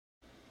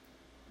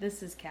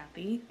This is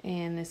Kathy.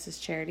 And this is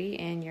Charity,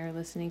 and you're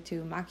listening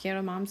to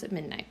Macchiato Moms at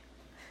Midnight.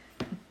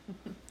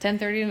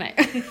 10:30 tonight.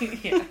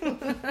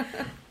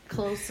 Yeah.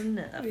 Close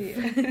enough.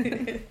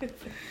 Yeah.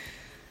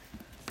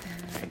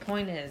 The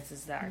point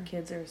is that our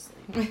kids are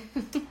asleep.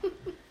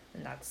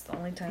 And that's the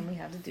only time we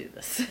have to do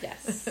this.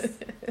 Yes.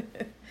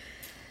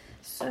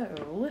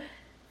 So,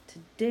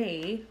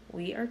 today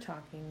we are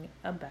talking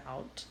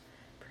about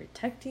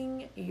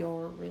protecting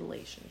your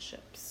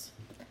relationships.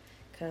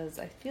 Because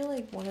I feel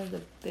like one of the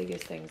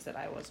biggest things that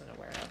I wasn't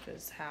aware of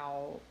is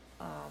how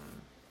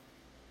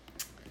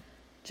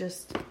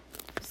just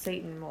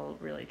Satan will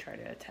really try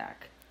to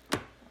attack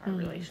our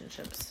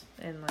relationships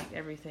and like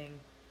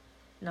everything,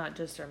 not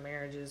just our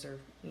marriages or,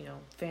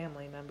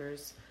 family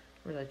members'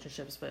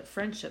 relationships, but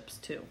friendships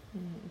too.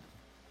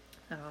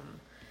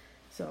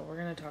 So we're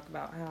going to talk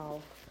about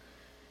how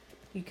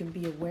you can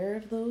be aware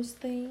of those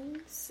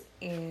things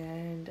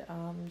and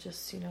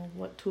just,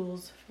 what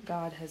tools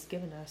God has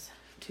given us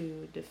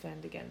to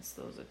defend against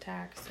those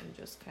attacks and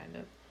just kind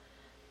of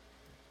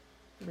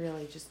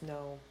really just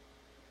know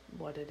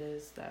what it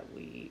is that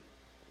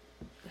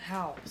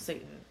how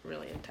Satan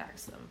really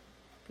attacks them.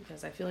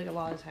 Because I feel like a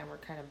lot of the time we're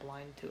kind of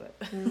blind to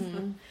it.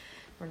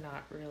 We're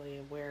not really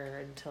aware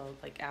until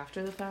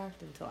after the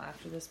fact, until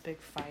after this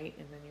big fight,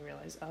 and then you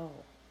realize, oh,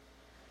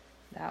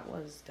 that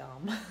was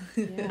dumb.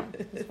 Yeah,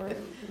 because we're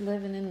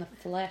living in the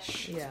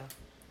flesh. Yeah,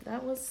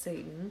 that was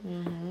Satan,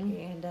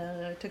 and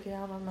I took it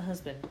out on my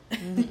husband.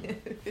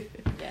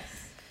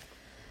 Yes.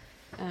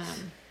 So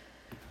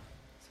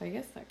I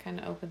guess that kind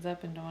of opens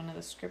up into one of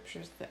the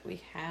scriptures that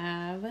we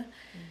have.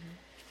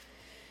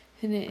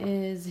 And it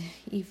is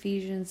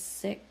Ephesians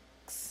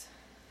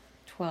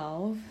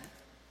 6:12.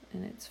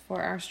 And it's,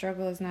 "For our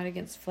struggle is not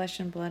against flesh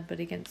and blood,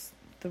 but against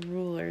the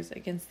rulers,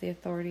 against the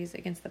authorities,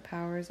 against the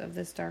powers of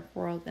this dark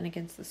world, and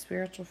against the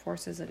spiritual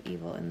forces of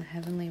evil in the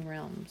heavenly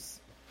realms."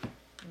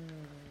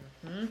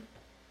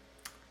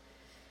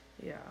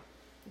 Yeah.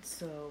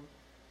 So,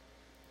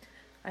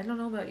 I don't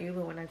know about you,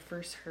 but when I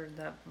first heard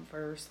that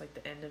verse,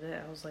 the end of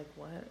it, I was like,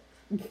 what?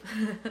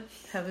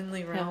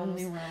 Heavenly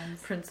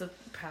realms, Prince of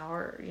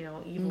power,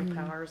 evil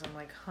powers. I'm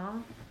like, huh?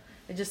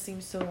 It just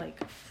seems so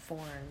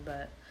foreign.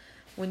 But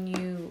when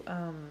you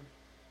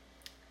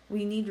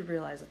we need to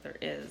realize that there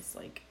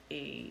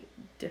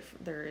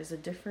is a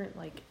different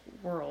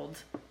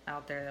world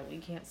out there that we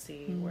can't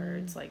see, where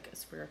it's a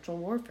spiritual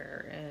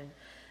warfare, and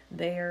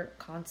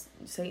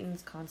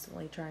Satan's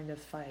constantly trying to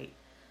fight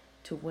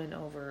to win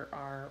over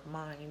our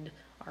mind,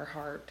 our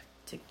heart,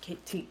 to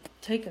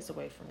take us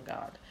away from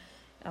God.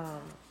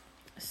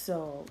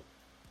 So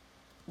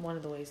one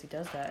of the ways he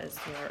does that is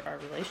through our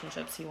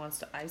relationships. He wants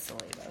to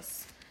isolate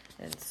us,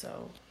 and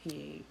so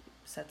he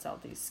sets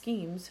out these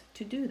schemes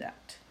to do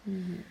that.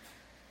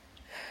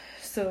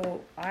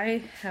 So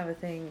I have a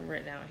thing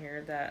written out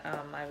here that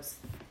I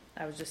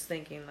was just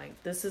thinking,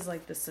 this is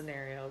the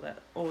scenario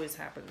that always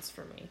happens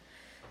for me.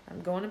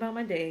 I'm going about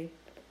my day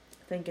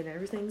thinking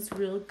everything's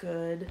real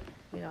good.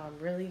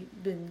 I've really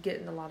been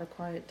getting a lot of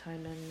quiet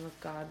time in with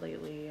God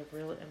lately.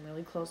 I'm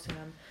really close to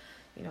him.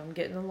 I'm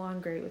getting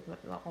along great with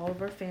all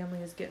of our family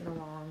is getting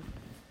along,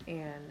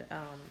 and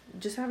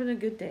just having a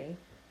good day.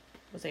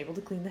 Was able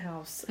to clean the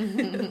house.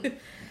 And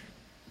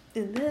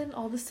then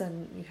all of a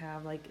sudden you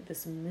have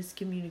this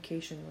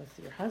miscommunication with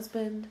your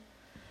husband,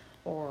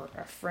 or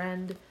a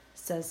friend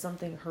says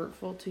something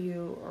hurtful to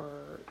you,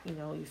 or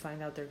you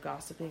find out they're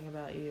gossiping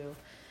about you,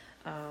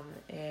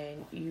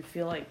 and you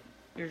feel like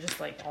you're just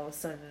all of a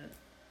sudden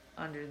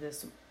under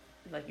this,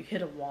 you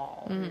hit a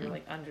wall, and you're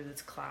under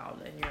this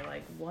cloud, and you're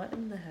like, what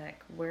in the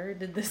heck, where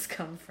did this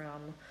come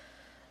from?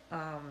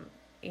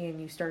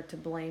 And you start to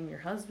blame your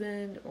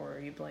husband, or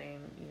you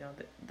blame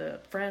the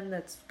friend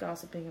that's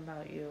gossiping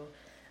about you,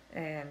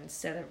 and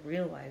instead of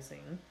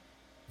realizing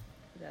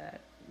that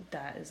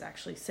is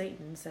actually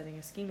Satan setting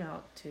a scheme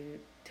out to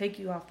take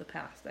you off the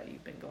path that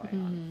you've been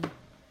going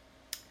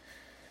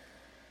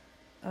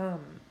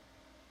on.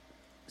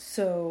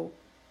 So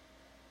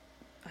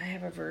I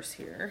have a verse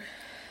here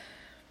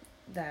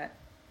that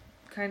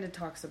kind of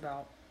talks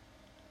about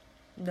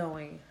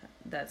knowing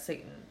that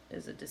Satan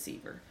is a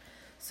deceiver.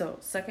 So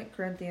 2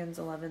 Corinthians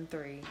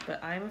 11:3,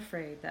 "But I am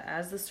afraid that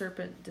as the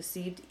serpent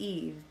deceived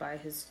Eve by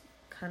his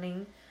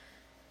cunning,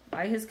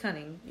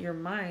 your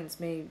minds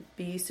may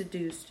be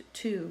seduced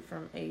too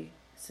from a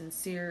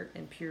sincere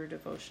and pure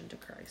devotion to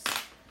Christ."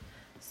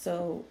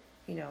 So,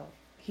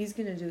 he's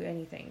going to do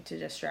anything to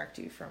distract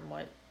you from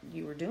what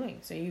you were doing.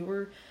 So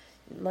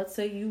let's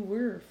say you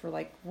were for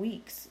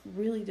weeks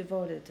really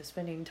devoted to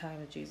spending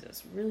time with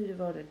Jesus, really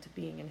devoted to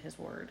being in his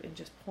word and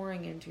just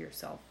pouring into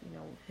yourself,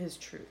 his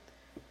truth.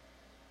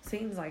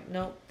 Satan's like,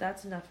 nope,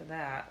 that's enough of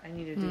that. I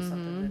need to do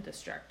something to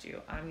distract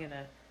you. I'm going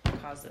to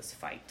cause this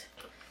fight.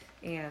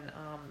 And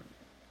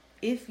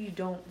if you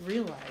don't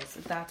realize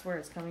that that's where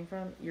it's coming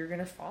from, you're going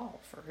to fall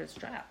for his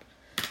trap.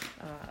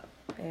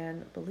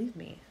 And believe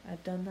me,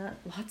 I've done that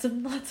lots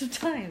of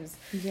times.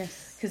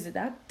 Yes. Because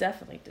that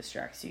definitely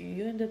distracts you.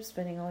 You end up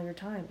spending all your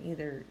time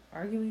either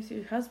arguing with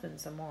your husband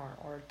some more,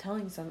 or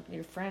telling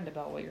your friend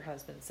about what your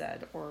husband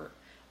said, or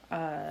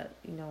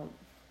you know,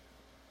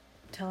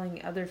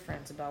 telling other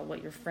friends about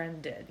what your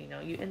friend did. You know,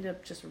 you end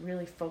up just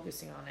really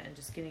focusing on it and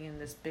just getting in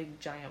this big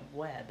giant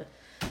web.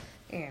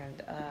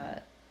 And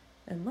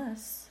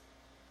unless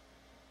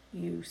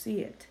you see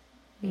it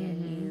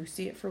and you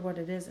see it for what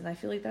it is, and I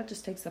feel like that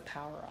just takes the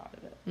power out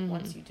of it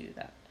once you do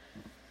that.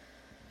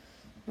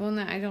 Well,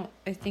 no,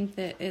 I think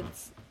that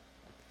it's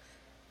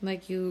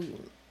like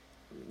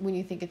when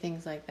you think of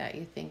things like that,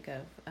 you think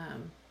of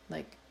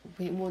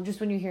just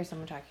when you hear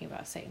someone talking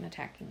about Satan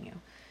attacking you,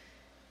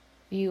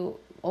 you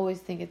always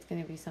think it's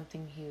going to be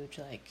something huge,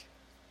 like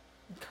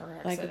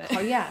Correct. like a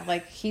car, yeah,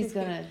 like he's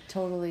gonna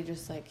totally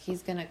just like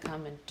he's gonna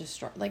come and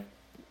destroy, like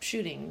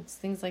shootings,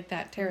 things like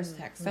that, terrorist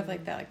attacks, stuff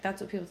like that. Like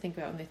that's what people think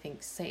about when they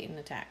think Satan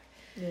attack.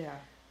 Yeah.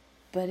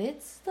 But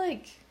it's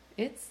like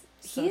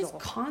he is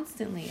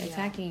constantly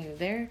attacking you.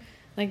 They're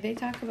like, they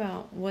talk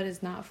about what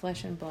is not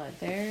flesh and blood.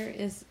 There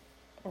is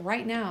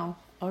right now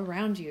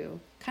around you,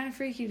 kind of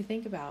freaky to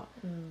think about,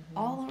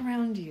 all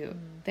around you,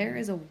 there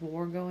is a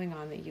war going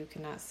on that you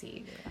cannot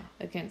see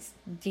against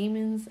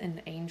demons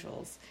and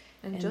angels.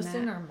 And just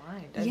in our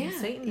mind. I mean,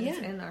 Satan is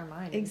in our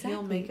mind. Exactly.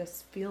 He'll make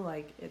us feel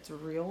like it's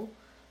real.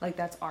 Like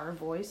that's our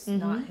voice,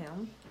 not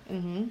him.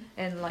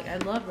 And like I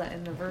love that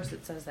in the verse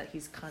it says that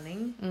he's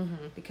cunning,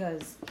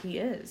 because he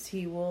is.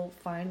 He will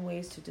find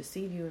ways to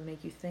deceive you and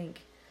make you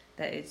think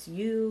that it's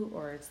you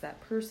or it's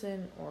that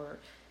person, or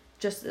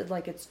just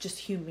like it's just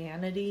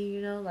humanity,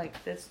 you know, like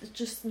it's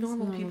just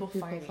normal people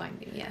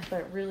fighting. Yeah.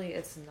 But really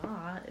it's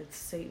not. It's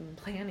Satan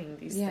planning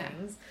these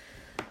things.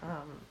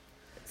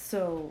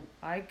 So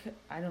I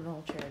don't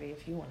know, Charity,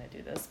 if you want to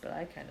do this, but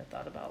I kind of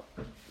thought about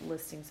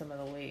listing some of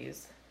the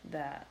ways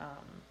that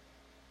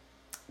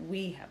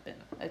we have been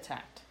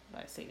attacked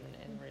by Satan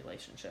in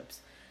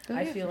relationships.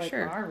 I feel like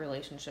our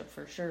relationship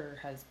for sure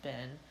has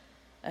been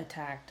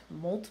attacked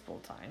multiple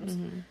times,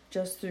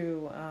 just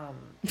through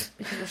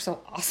you're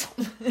so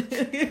awesome.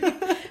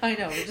 I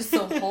know, we're just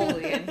so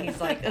holy, and he's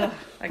like, ugh,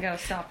 I gotta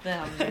stop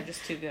them, they're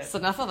just too good. So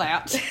enough of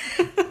that.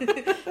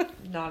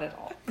 Not at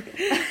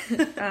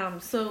all.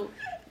 So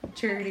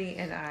Charity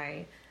and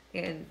I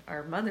and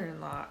our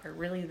mother-in-law are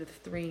really the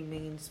three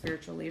main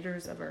spiritual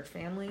leaders of our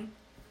family.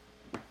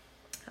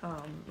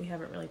 We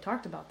haven't really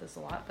talked about this a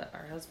lot, but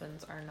our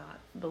husbands are not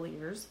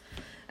believers.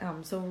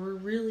 So we're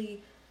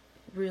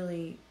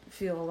really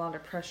feel a lot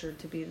of pressure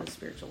to be the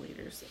spiritual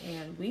leaders.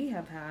 And we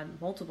have had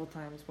multiple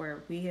times where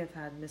we have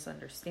had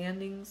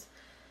misunderstandings.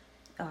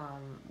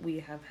 We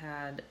have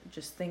had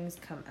just things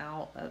come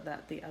out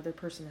that the other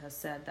person has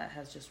said that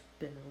has just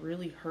been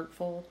really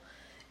hurtful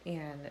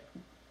and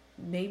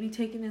maybe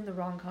taken in the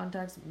wrong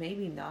context,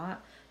 maybe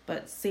not,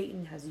 but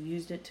Satan has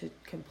used it to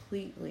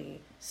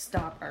completely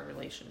stop our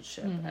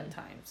relationship at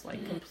times,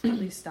 like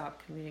completely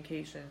stop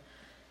communication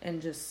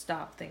and just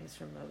stop things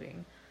from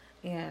moving.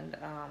 And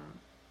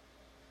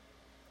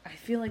I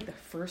feel like the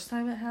first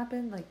time it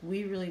happened, like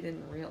we really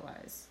didn't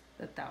realize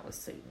that was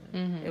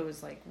Satan. It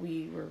was like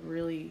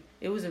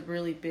it was a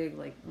really big,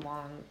 like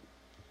long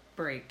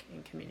break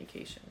in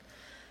communication.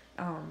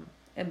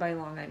 And by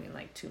long, I mean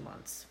like 2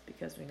 months,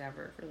 because we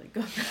never really go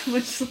that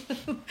much.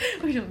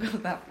 We don't go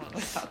that long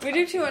without we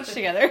do too much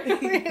together.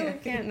 We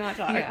can't not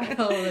talk. Yeah.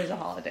 Oh, there's a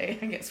holiday.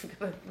 I guess we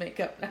gotta make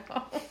up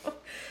now.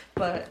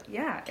 But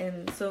yeah,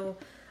 and so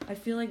I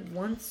feel like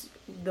once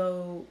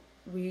though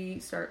we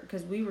start,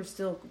 because we were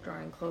still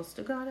drawing close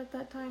to God at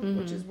that time,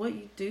 which is what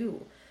you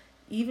do,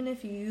 even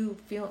if you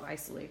feel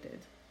isolated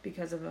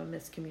because of a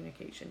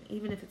miscommunication,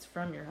 even if it's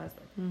from your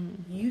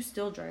husband, you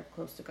still drive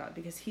close to God,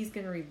 because he's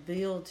going to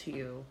reveal to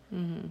you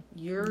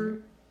your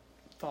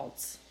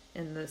faults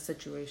in the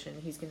situation.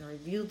 He's going to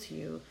reveal to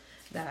you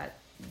that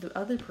the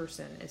other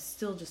person is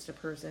still just a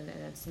person,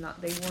 and it's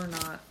not,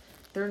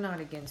 they're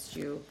not against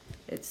you,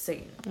 it's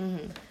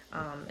Satan.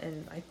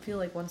 And I feel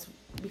like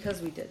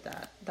because we did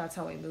that, that's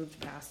how we moved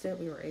past it.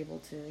 We were able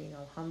to,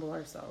 humble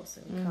ourselves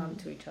and come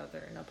to each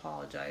other and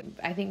apologize.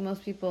 I think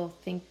most people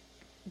think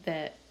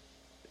that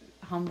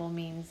humble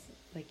means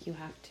like you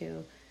have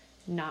to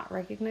not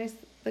recognize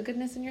the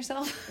goodness in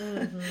yourself.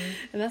 And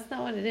that's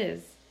not what it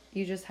is.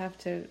 You just have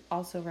to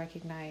also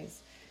recognize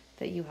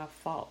that you have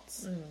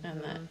faults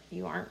and that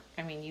you aren't,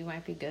 you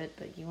might be good,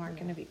 but you aren't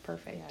going to be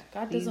perfect. Yeah.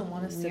 God doesn't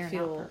want us to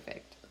feel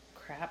perfect,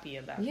 crappy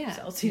about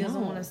ourselves. He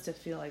doesn't want us to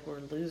feel like we're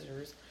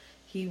losers.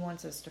 He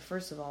wants us to,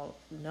 first of all,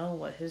 know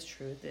what his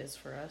truth is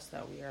for us,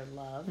 that we are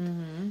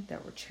loved,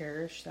 that we're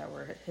cherished, that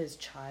we're his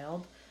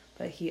child.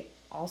 But he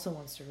also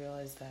wants to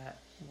realize that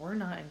we're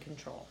not in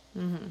control.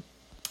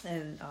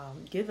 And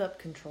give up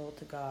control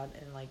to God,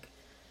 and like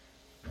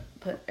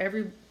put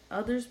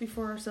others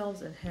before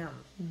ourselves and him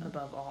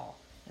above all.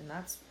 And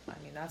that's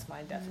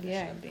my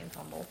definition of being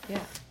humble.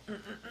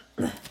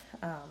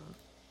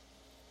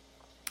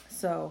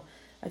 So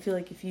I feel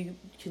like if you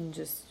can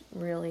just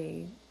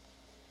really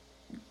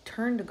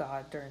turn to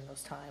God during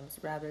those times,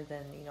 rather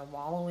than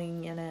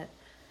wallowing in it,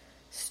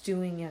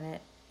 stewing in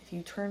it, if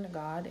you turn to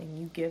God and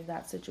you give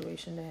that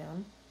situation to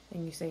him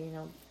and you say,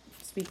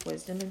 speak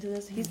wisdom into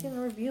this, he's going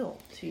to reveal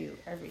to you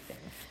everything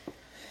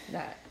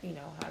that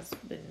has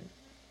been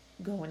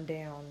going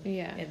down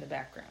Yeah. in the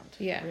background.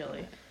 Yeah.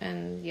 Really.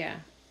 And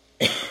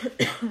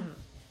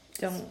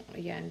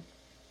and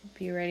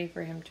be ready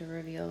for him to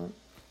reveal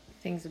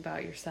things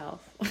about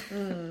yourself.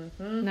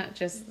 Mm-hmm. Not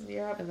just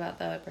Yep. about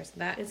the other person.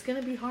 That It's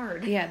going to be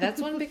hard. Yeah,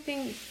 that's one big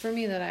thing for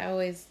me that I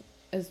always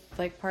is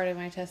like part of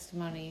my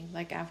testimony,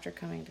 like after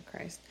coming to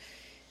Christ,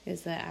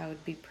 is that I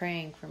would be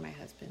praying for my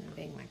husband and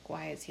being like,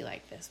 why is he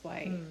like this?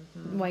 Why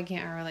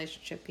can't our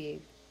relationship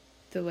be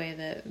the way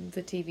that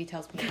the TV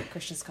tells me a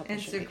Christian's couple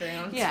should be?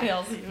 Instagram Yeah,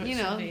 tells you it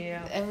should be,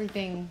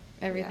 everything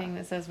Yeah.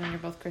 that says when you're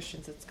both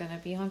Christians, it's gonna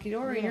be hunky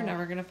dory. Yeah. You're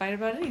never gonna fight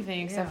about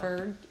anything except Yeah.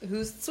 for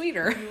who's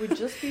sweeter. You would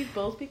just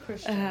both be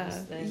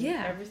Christians, then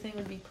yeah. everything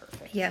would be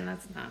perfect. Yeah, and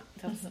that's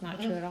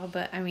not true at all.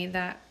 But I mean,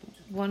 that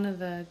one of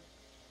the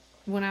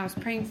when I was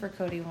praying for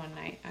Cody one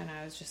night, and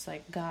I was just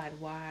like, God,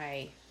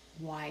 why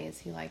is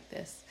he like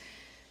this?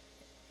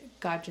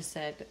 God just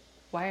said,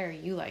 why are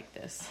you like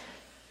this?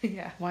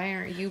 Yeah. Why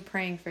aren't you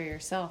praying for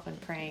yourself and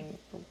praying,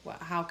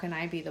 how can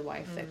I be the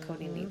wife that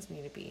Cody needs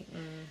me to be?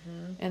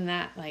 Mm-hmm. And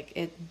that, like,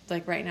 it,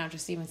 like right now,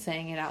 just even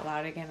saying it out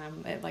loud again,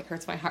 it like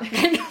hurts my heart.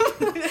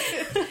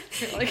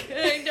 You're like,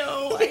 I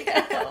know.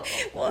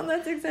 Well, and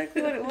that's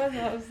exactly what it was.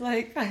 I was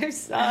like, I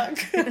suck.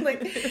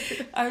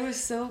 Like, I was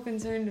so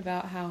concerned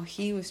about how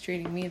he was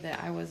treating me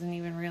that I wasn't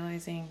even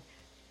realizing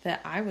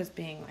that I was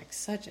being like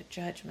such a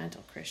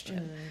judgmental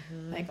Christian.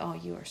 Mm-hmm. Like, oh,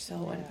 you are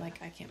so, Yeah.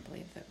 like, I can't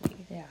believe that we.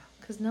 Yeah,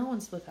 because no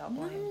one's without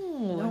blame.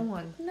 No. No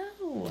one.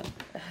 No.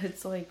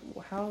 It's like,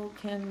 how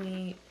can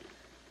we?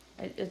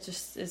 It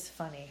just is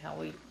funny how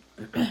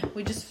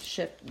we just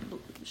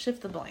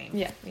shift the blame.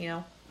 Yeah. You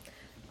know,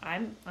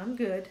 I'm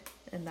good,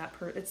 and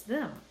it's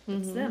them.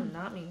 It's Mhm. them,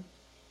 not me.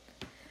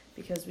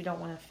 Because we don't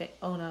want to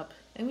own up,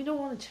 and we don't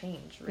want to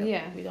change. Really,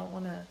 Yeah. we don't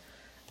want to.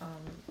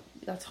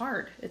 That's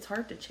hard. It's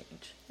hard to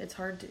change. It's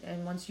hard to,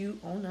 and once you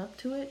own up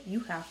to it, you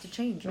have to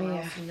change, or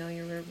else you know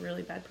you're a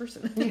really bad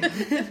person.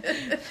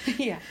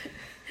 Yeah.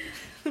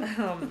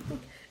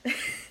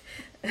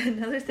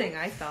 Another thing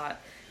I thought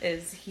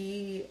is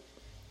he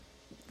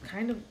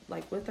kind of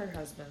like with our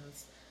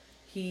husbands,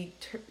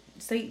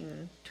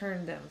 Satan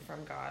turned them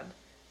from God,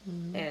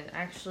 and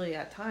actually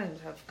at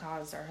times have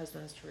caused our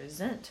husbands to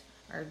resent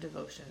our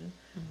devotion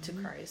to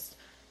Christ,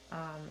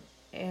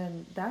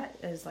 and that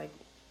is like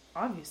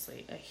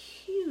obviously a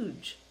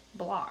huge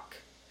block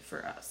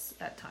for us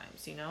at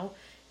times. You know,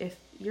 if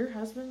your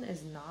husband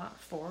is not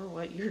for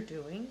what you're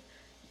doing,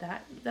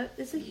 that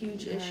is a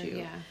huge issue.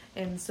 Yeah.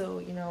 And so,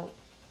 you know,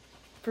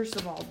 first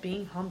of all,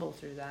 being humble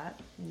through that,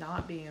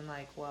 not being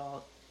like,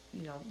 well,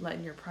 you know,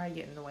 letting your pride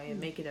get in the way and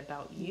make it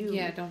about you.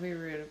 Yeah, don't be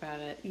rude about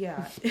it.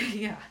 Yeah.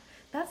 Yeah.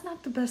 That's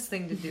not the best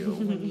thing to do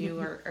when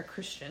you are a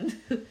Christian.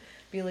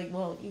 Be like,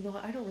 well, you know,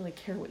 I don't really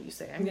care what you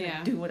say. I'm going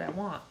to do what I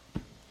want.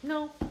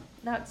 No,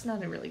 that's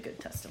not a really good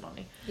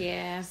testimony.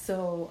 Yeah.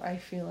 So I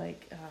feel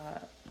like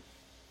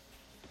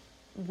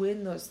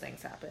when those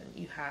things happen,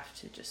 you have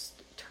to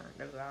just turn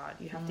to God.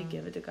 You have to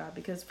give it to God,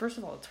 because first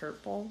of all, it's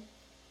hurtful.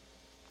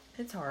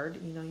 It's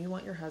hard. You know, you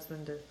want your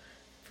husband to,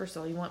 first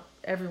of all, you want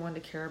everyone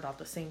to care about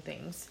the same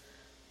things.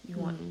 You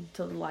want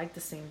to like the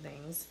same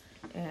things.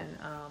 And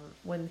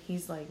when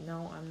he's like,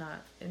 no, I'm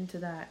not into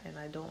that, and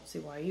I don't see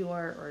why you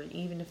are, or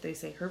even if they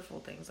say hurtful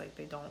things, like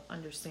they don't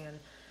understand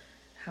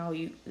how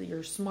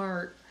you're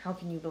smart, how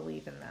can you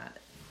believe in that?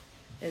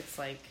 It's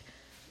like,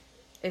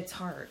 it's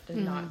hard to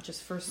not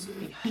just first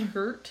be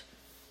hurt,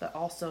 but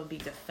also be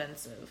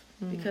defensive,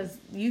 because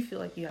you feel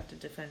like you have to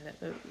defend it,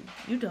 but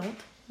you don't.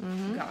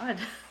 God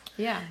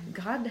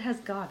has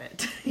got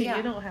it. Yeah.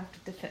 You don't have to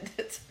defend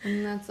it.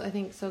 And that's, I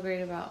think, so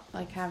great about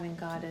like having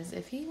God is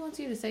if he wants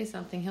you to say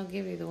something, he'll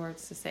give you the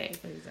words to say.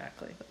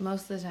 Exactly. But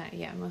most of the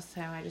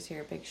time I just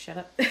hear a big shut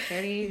up,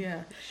 Charity.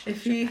 Yeah.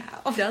 If he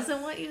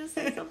doesn't want you to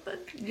say something,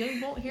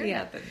 you won't hear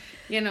nothing.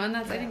 You know, and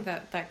that's, I think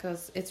that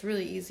goes, it's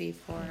really easy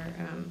for,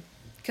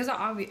 because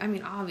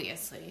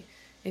obviously,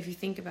 if you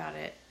think about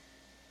it,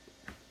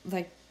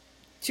 like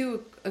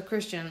to a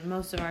Christian,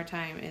 most of our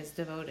time is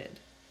devoted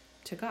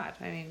to God.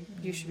 I mean,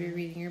 you should be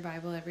reading your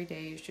Bible every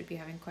day. You should be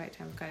having quiet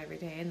time with God every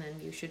day. And then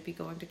you should be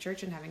going to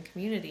church and having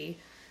community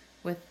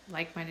with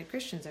like-minded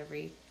Christians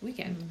every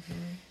weekend.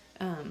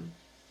 And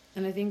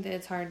I think that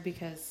it's hard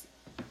because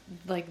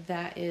like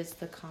that is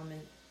the common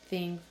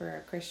thing for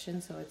a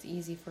Christian. So it's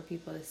easy for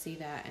people to see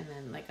that. And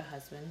then like a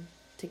husband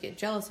to get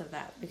jealous of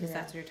that because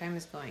that's where your time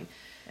is going.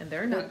 And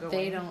they're not going.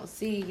 They don't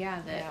see,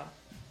 that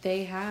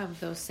they have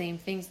those same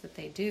things that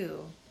they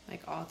do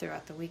like all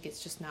throughout the week.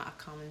 It's just not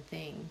a common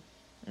thing.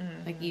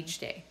 Like each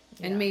day.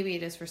 And maybe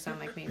it is for some,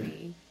 like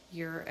maybe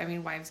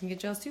wives can get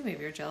jealous too.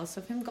 Maybe you're jealous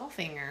of him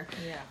golfing or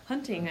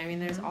hunting. I mean,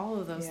 there's all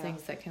of those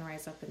things that can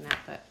rise up in that.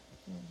 But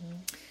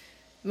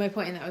my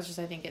point in that was just,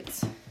 I think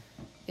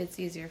it's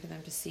easier for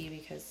them to see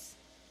because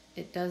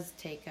it does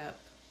take up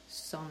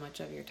so much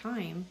of your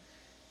time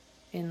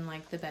in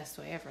like the best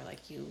way ever.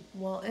 Like you,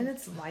 well, and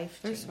it's life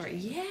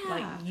changing.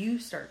 Like you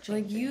start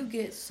changing. Like you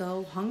get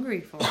so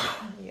hungry for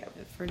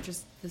it. For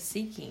just the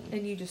seeking,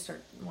 and you just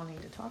start wanting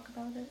to talk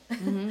about it.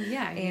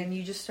 And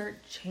you just start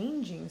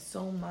changing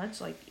so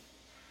much. Like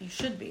you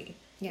should be.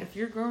 Yeah. If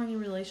you're growing in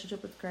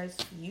relationship with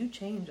Christ, you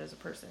change as a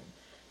person.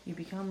 You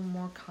become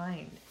more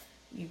kind.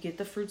 You get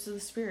the fruits of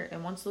the Spirit.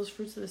 And once those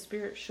fruits of the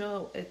Spirit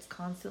show, it's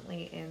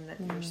constantly in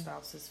your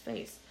spouse's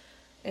face.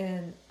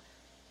 And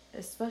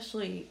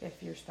especially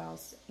if your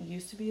spouse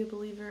used to be a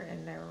believer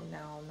and they're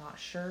now not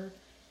sure,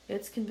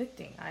 it's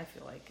convicting, I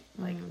feel like.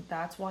 Like,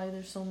 that's why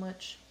there's so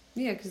much...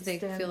 Yeah, because they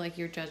feel like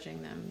you're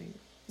judging them.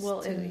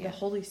 Well, and the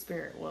Holy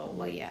Spirit will,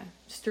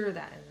 stir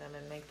that in them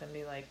and make them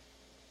be, like,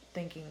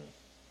 thinking...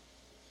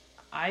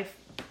 I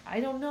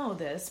don't know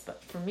this,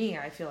 but for me,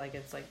 I feel like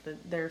it's like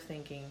they're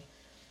thinking,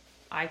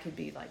 I could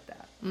be like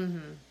that.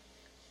 Mm-hmm.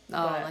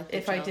 Oh, like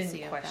if I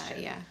didn't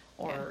question, that,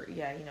 or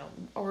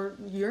or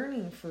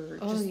yearning for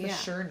just the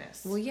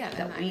sureness. Well,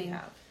 that we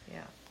have.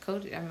 Yeah,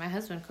 Cody, my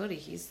husband Cody,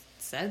 he's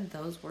said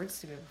those words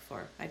to me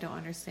before. I don't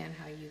understand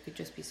how you could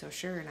just be so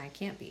sure and I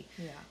can't be.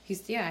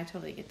 Yeah, I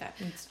totally get that.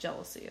 It's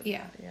jealousy of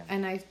that. Yeah,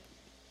 and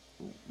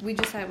we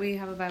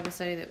have a Bible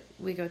study that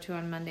we go to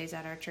on Mondays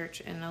at our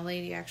church, and a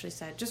lady actually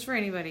said, just for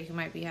anybody who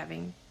might be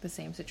having the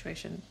same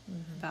situation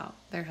about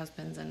their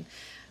husbands, and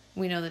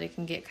we know that it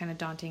can get kind of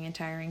daunting and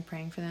tiring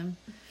praying for them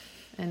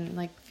and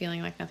like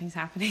feeling like nothing's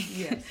happening.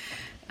 Yes.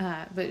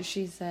 But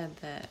she said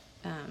that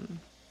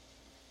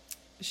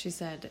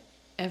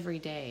every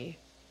day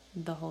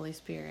the Holy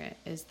Spirit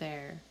is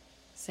there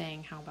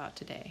saying, how about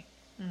today?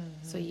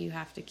 So you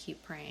have to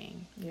keep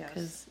praying,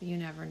 because you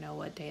never know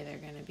what day they're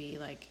going to be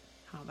like.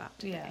 How about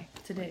today?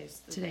 Yeah,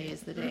 today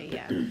is the day.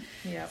 Yeah.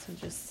 Yeah. So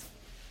just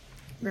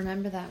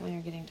remember that when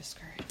you're getting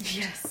discouraged.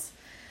 Yes.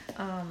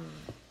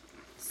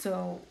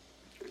 So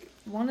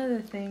one of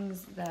the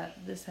things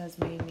that this has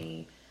made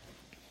me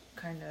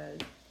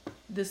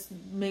this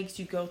makes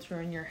you go through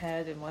in your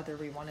head, and whether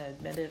we want to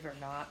admit it or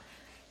not,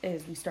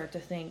 is we start to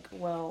think,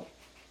 well,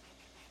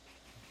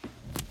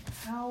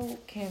 how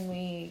can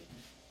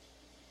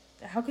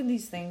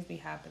these things be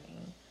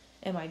happening?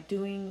 Am I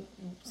doing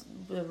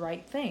the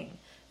right thing?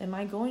 Am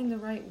I going the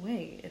right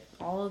way if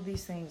all of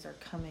these things are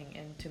coming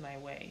into my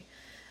way?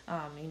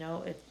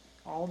 If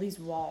all these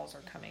walls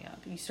are coming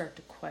up, you start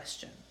to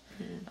question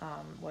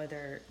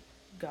whether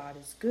God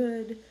is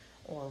good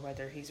or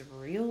whether he's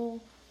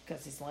real,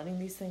 because he's letting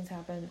these things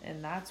happen.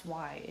 And that's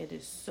why it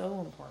is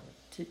so important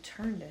to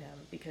turn to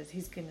him, because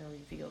he's going to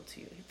reveal to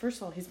you. First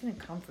of all, he's going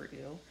to comfort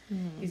you.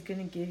 He's going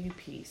to give you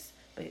peace,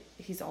 but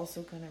he's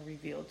also going to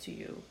reveal to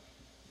you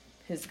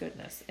his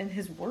goodness, and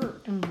his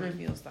word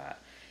reveals that.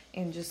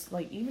 And just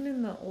like, even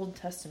in the Old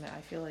Testament, I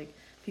feel like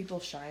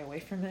people shy away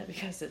from it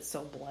because it's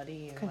so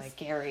bloody and like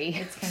scary.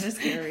 It's kind of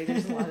scary.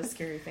 There's a lot of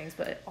scary things,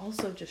 but it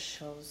also just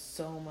shows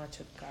so much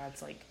of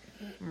God's like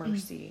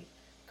mercy,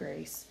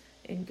 grace,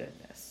 and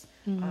goodness.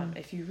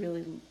 If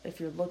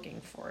you're looking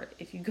for it,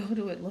 if you go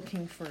to it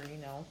looking for,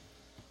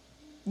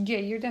 yeah,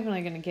 you're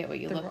definitely going to get what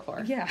you look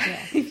for. Yeah.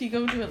 If you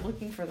go to it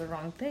looking for the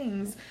wrong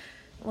things,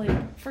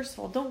 like, first of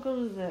all, don't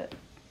go to the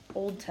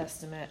Old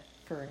Testament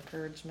for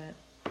encouragement.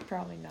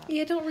 Probably not.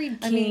 Yeah, don't read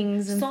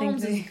Kings and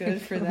Psalms things. is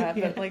good for that,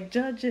 but like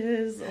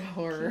Judges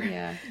or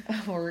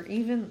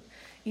even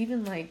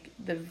like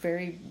the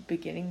very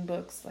beginning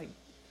books, like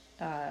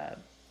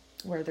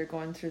where they're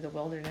going through the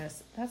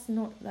wilderness.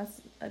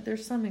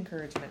 There's some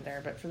encouragement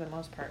there, but for the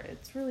most part,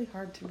 it's really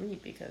hard to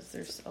read because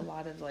there's a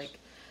lot of like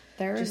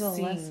there's a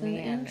lesson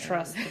in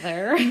trust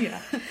there. Yeah.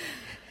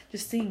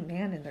 Just seeing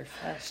man in their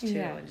flesh too,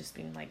 and just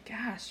being like,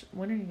 gosh,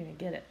 when are you going to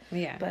get it?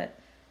 Yeah. But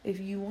if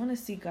you want to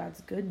see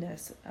God's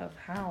goodness of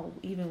how,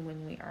 even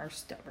when we are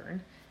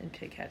stubborn and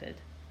pig-headed,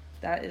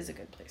 that is a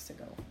good place to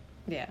go.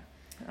 Yeah.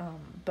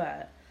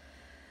 But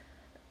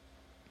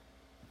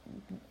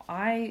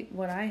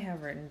what I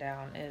have written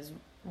down is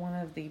one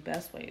of the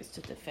best ways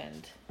to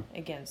defend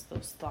against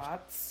those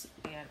thoughts,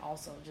 and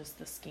also just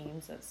the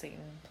schemes that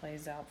Satan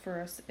plays out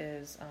for us,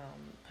 is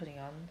putting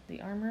on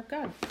the armor of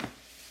God.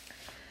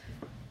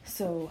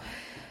 So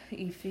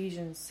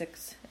Ephesians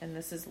 6, and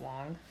this is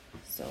long,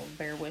 so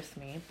bear with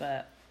me,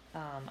 but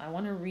I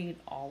want to read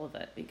all of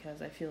it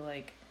because I feel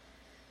like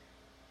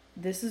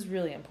this is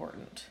really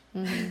important.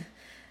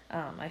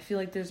 I feel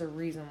like there's a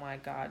reason why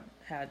God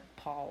had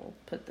Paul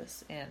put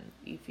this in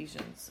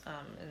Ephesians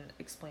and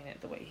explain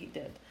it the way he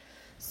did.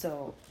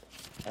 So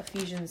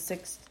Ephesians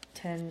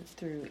 6:10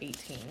 through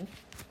 18.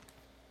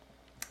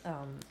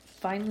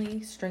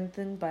 Finally,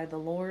 strengthened by the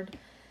Lord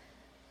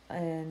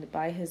and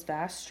by his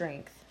vast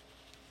strength,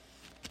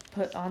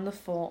 put on the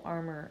full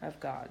armor of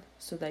God,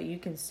 so that you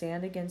can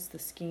stand against the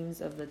schemes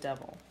of the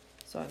devil.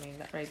 So, I mean,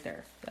 that right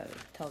there, that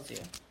tells you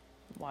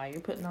why you're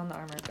putting on the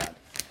armor of God.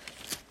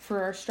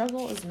 For our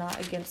struggle is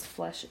not against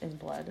flesh and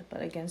blood,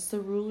 but against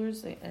the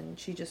rulers, and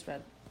she just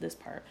read this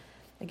part,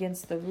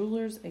 against the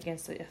rulers,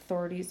 against the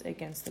authorities,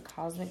 against the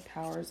cosmic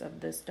powers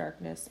of this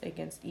darkness,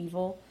 against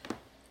evil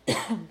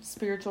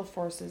spiritual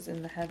forces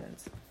in the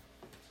heavens.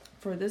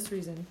 For this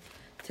reason,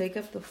 take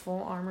up the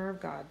full armor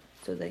of God,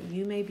 so that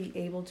you may be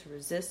able to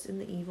resist in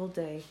the evil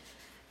day,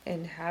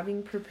 and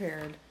having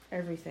prepared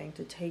everything,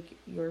 to take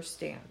your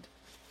stand.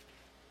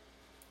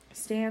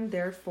 Stand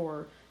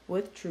therefore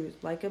with truth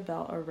like a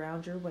belt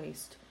around your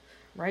waist,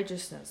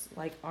 righteousness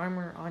like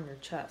armor on your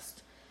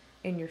chest,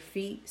 and your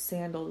feet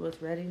sandaled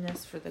with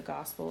readiness for the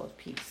gospel of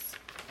peace.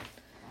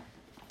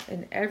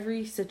 In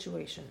every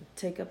situation,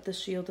 take up the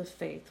shield of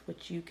faith,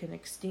 which you can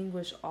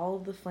extinguish all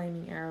of the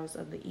flaming arrows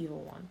of the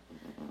evil one.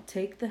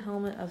 Take the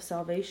helmet of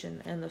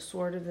salvation and the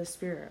sword of the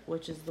Spirit,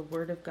 which is the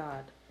word of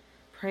God.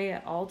 Pray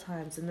at all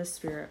times in the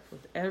Spirit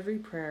with every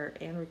prayer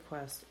and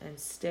request, and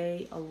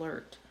stay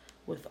alert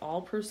with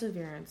all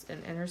perseverance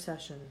and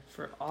intercession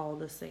for all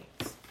the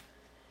saints.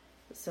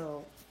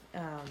 So,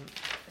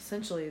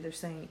 essentially, they're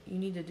saying you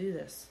need to do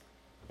this.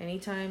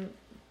 Anytime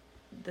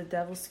the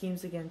devil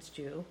schemes against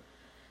you,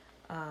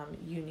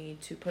 you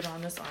need to put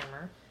on this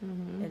armor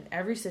in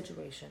every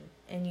situation,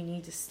 and you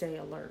need to stay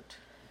alert.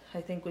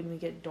 I think when we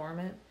get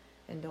dormant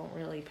and don't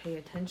really pay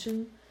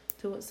attention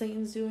to what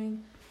Satan's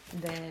doing,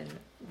 then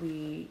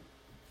we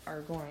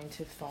are going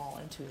to fall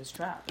into his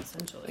trap,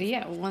 essentially.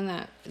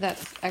 Yeah,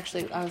 that's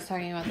actually, I was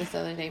talking about this the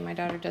other day. My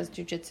daughter does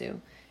jujitsu,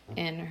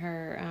 and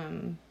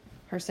her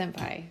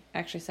senpai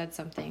actually said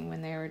something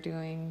when they were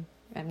doing,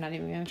 I'm not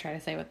even going to try to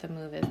say what the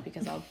move is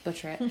because I'll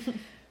butcher it,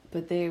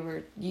 but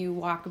you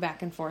walk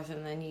back and forth,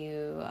 and then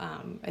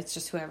it's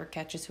just whoever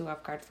catches who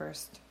off guard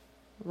first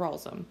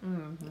rolls them.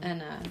 Mm-hmm.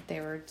 And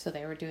they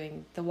were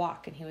doing the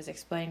walk, and he was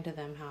explaining to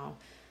them how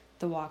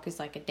the walk is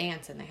like a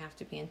dance, and they have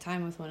to be in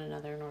time with one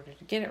another in order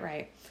to get it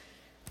right.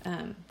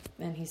 And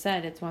he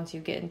said it's once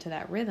you get into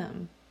that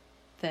rhythm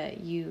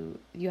that you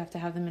have to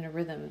have them in a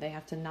rhythm. They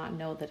have to not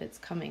know that it's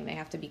coming. They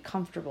have to be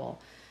comfortable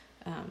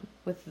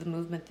with the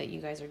movement that you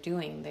guys are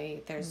doing.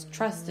 There's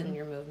trust in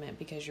your movement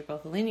because you're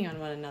both leaning on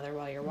one another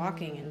while you're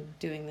walking and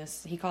doing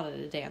this. He called it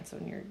a dance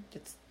when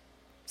it's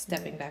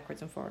stepping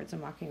backwards and forwards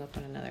and walking with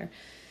one another.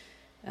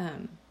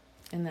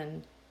 And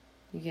then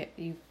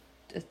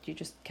you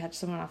just catch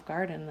someone off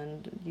guard, and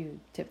then you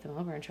tip them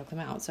over and choke them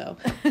out. So,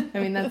 I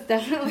mean, that's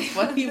definitely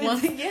what he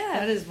wants. Yeah,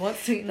 that is what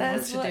Satan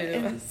wants to do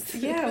to us.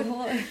 Yeah,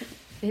 well,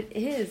 it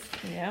is.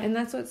 Yeah, and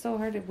that's what's so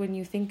hard when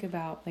you think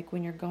about, like,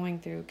 when you're going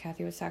through.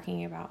 Kathy was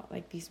talking about,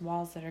 like, these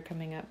walls that are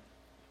coming up.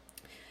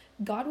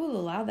 God will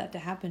allow that to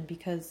happen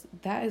because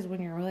that is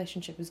when your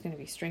relationship is going to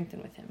be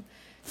strengthened with Him.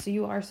 So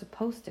you are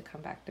supposed to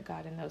come back to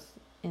God in those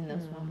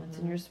moments,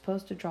 and you're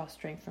supposed to draw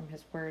strength from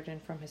His Word and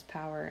from His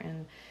power,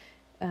 and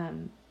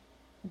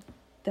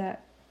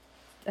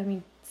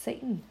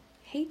Satan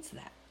hates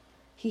that.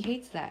 He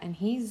hates that, and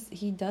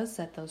he does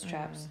set those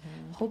traps,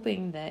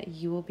 hoping that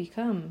you will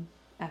become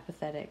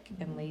apathetic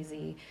and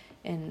lazy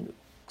and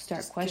start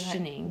just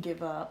questioning.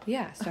 Give up.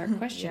 Yeah, start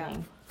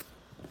questioning.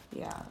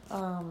 Yeah.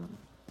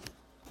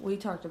 We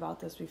talked about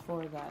this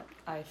before, that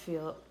I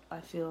feel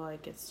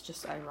like it's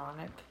just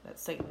ironic that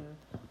Satan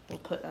will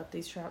put up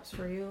these traps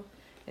for you.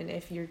 And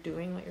if you're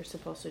doing what you're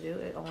supposed to do,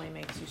 it only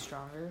makes you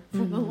stronger for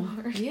the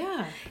Lord.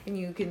 Yeah. And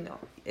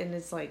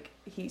it's like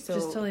just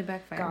totally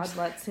backfires. God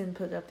lets him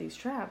put up these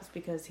traps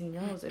because he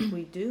knows if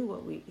we do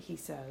what he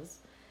says,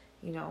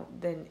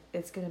 then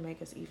it's going to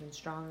make us even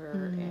stronger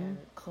and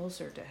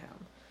closer to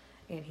him.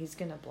 And he's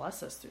going to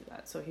bless us through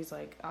that. So he's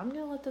like, I'm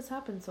going to let this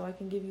happen so I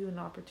can give you an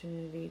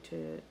opportunity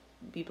to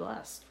be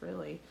blessed,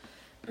 really.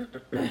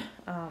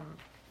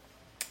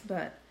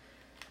 But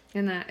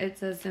in that, it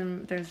says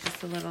there's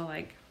just a little,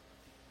 like,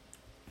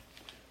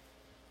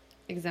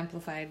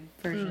 exemplified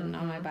version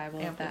on my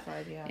Bible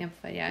amplified, of that.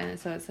 Amplified, yeah. And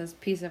so it says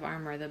piece of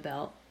armor, the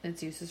belt.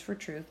 Its uses for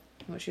truth.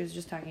 What she was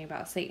just talking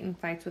about. Satan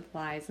fights with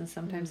lies, and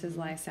sometimes his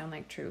lies sound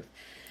like truth.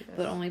 Yes.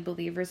 But only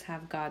believers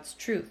have God's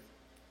truth,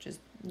 which is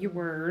your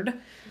word,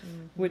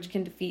 which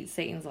can defeat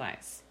Satan's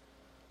lies.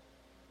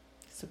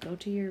 So go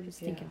to your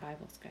stinking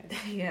Bibles, guys.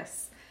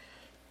 Yes.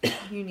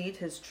 You need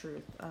his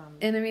truth.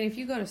 And I mean, if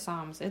you go to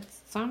Psalms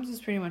is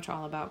pretty much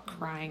all about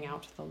crying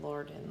out to the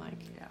Lord and, like,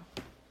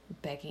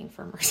 begging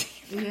for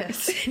mercy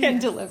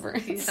and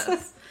deliverance.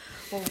 Yes.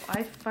 Well,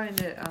 I find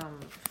it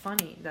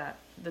funny that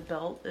the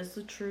belt is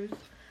the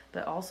truth,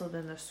 but also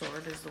then the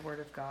sword is the word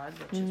of God,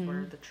 which is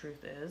where the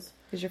truth is.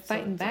 Because you're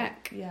fighting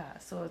back.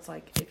 So it's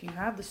like, if you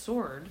have the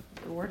sword,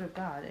 the word of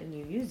God, and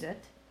you use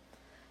it,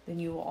 then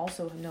you will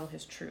also know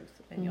his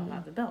truth, and you'll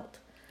have the belt.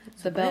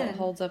 So the belt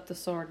holds up the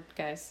sword,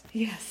 guys.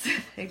 Yes,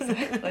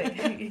 exactly.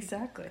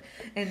 Exactly.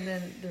 And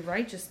then the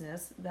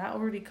righteousness, that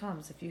already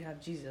comes if you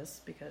have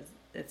Jesus, because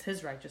it's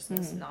his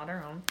righteousness, not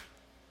our own.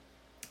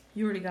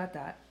 You already got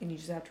that, and you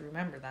just have to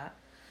remember that.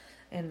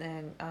 And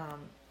then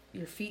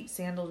your feet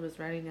sandaled with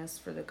readiness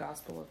for the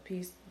gospel of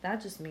peace.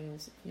 That just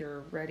means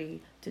you're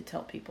ready to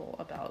tell people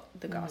about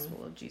the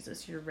gospel of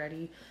Jesus. You're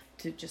ready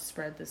to just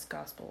spread this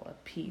gospel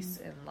of peace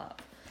and love.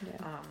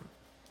 Yeah.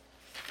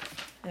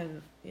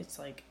 And it's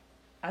like,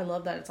 I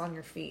love that it's on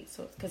your feet.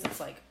 So, because it's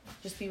like,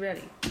 just be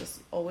ready. Just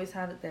always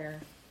have it there,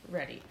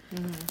 ready.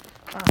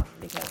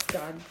 Because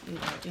God,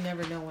 you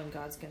never know when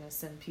God's going to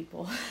send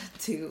people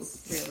to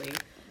really,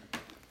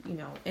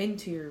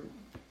 into your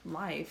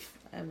life.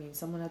 I mean,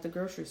 someone at the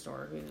grocery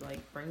store who,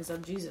 like, brings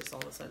up Jesus all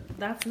of a sudden.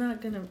 That's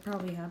not going to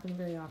probably happen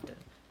very often.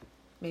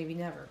 Maybe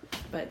never.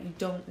 But you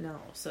don't know.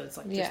 So it's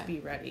like, just be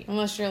ready.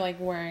 Unless you're, like,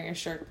 wearing a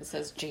shirt that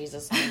says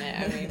Jesus on it.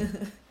 I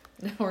mean...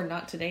 Or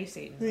not today,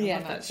 Satan.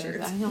 Not that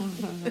shirt. I know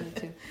that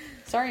too.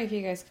 Sorry if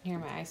you guys can hear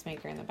my ice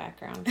maker in the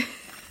background.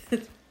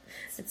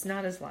 It's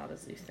not as loud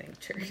as you think,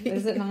 Charity.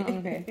 Is it not?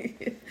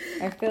 Okay.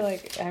 I feel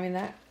like, I mean,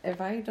 that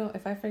if I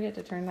forget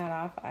to turn that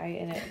off,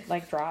 and it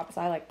like drops,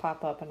 I like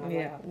pop up and I'm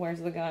like, where's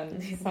the gun?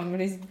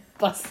 Somebody's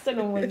busting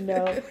a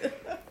window.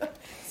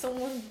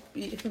 Someone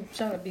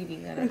shot a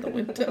BB gun at the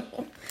window.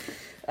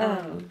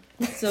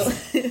 So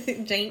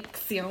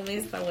Jinx, you owe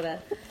me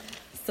soda.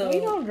 So we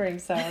don't drink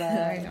soda.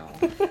 I know.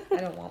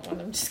 I don't want one.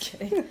 I'm just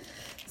kidding.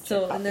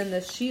 So, and then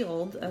the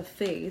shield of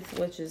faith,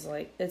 which is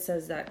like, it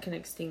says that can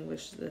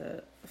extinguish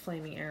the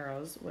flaming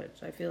arrows, which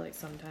I feel like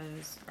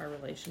sometimes our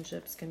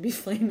relationships can be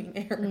flaming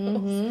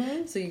arrows.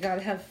 Mm-hmm. So you got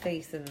to have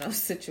faith in those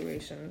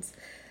situations.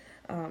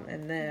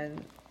 And then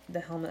the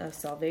helmet of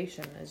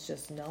salvation is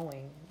just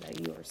knowing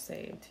that you are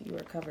saved. You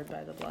are covered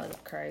by the blood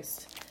of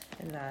Christ,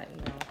 and that,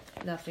 you know,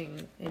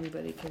 nothing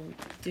anybody can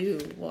do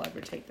will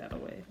ever take that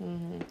away.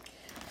 Mm-hmm.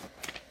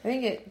 I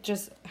think it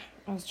just,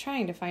 I was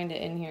trying to find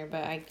it in here,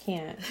 but I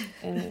can't.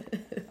 And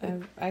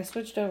I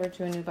switched over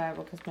to a new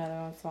Bible because my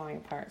other one's falling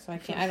apart, so I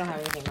don't have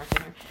anything marked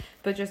in here.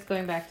 But just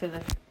going back to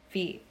the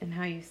feet and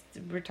how you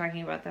were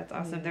talking about, that's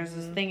awesome. Mm-hmm. There's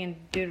this thing in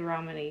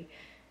Deuteronomy.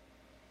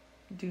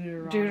 I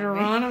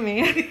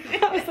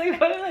was like,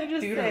 what did I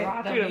just say?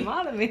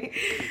 Deuteronomy.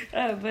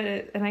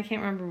 And I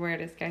can't remember where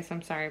it is, guys.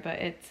 I'm sorry, but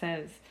it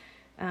says,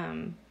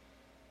 well,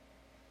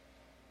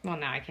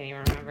 now I can't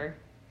even remember.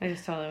 I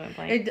just totally went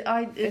blank.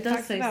 It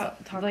does say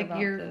talk like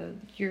about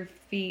your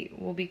feet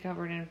will be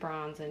covered in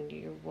bronze and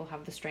you will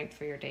have the strength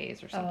for your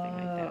days or something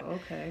like that.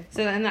 Okay.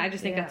 So and I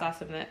just think that's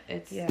awesome that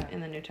it's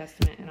in the New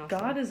Testament. And also,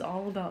 God is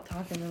all about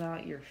talking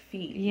about your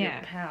feet, your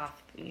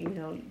path, you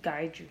know,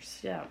 guide your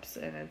steps.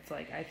 And it's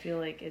like, I feel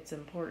like it's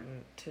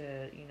important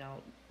to, you know,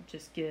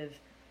 just give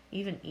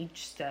even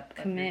each step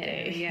of your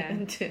day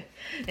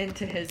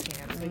into his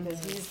hands,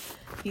 because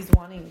he's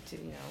wanting to,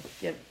 you know,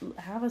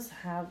 have us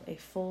have a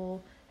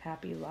full,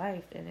 happy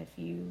life. And if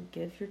you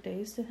give your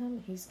days to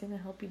him, he's going to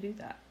help you do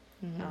that.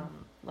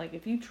 Mm-hmm. Like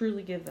if you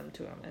truly give them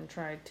to him and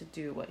try to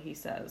do what he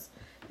says,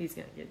 he's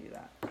going to give you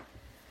that.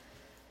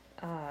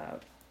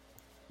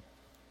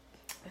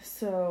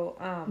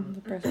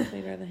 The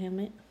breastplate or the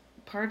helmet.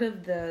 Part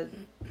of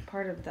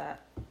that,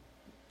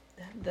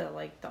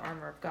 the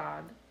armor of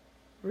God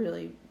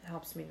really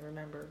helps me to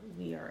remember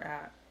we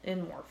are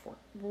in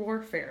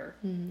warfare.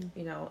 Mm-hmm.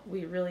 You know,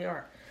 we really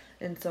are.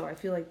 And so I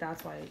feel like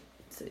that's why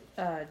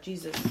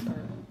Jesus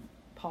or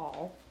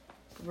Paul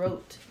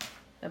wrote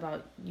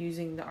about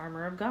using the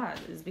armor of God,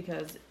 is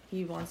because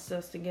he wants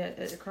us to get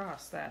it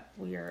across that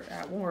we are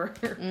at war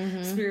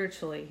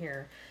spiritually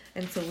here,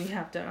 and so we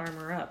have to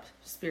armor up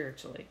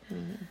spiritually.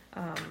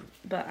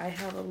 But I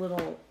have a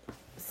little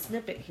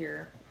snippet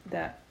here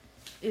that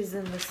is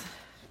in this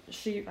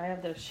I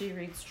have the She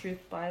Reads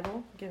Truth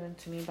Bible given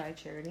to me by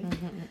Charity.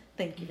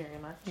 Thank you very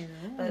much.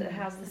 But it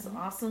has this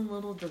awesome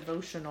little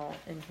devotional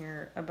in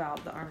here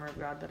about the armor of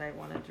God that I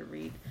wanted to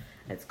read.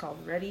 It's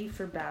called Ready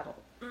for Battle.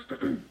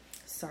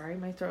 Sorry,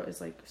 my throat is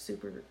like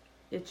super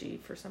itchy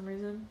for some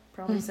reason.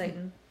 Probably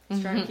Satan.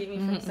 He's trying to keep me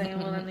from saying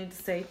what I need to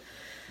say.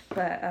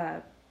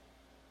 But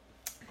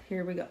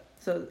here we go.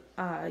 So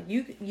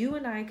you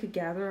and I could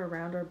gather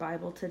around our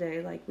Bible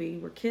today like we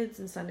were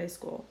kids in Sunday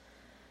school.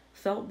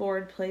 Felt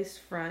board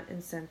placed front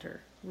and center.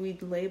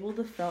 We'd label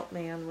the felt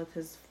man with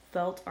his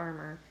felt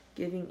armor,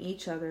 giving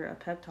each other a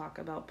pep talk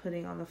about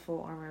putting on the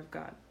full armor of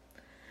God.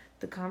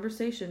 The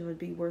conversation would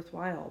be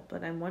worthwhile,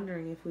 but I'm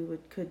wondering if we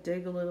could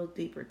dig a little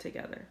deeper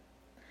together.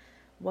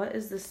 What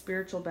is the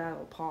spiritual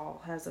battle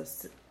Paul has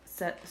us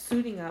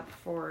suiting up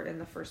for in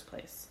the first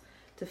place?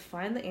 To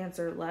find the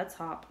answer, let's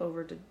hop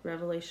over to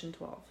Revelation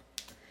 12.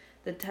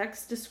 The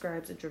text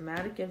describes a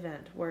dramatic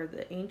event where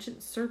the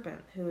ancient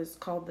serpent, who is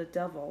called the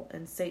devil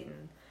and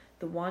Satan,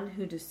 the one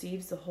who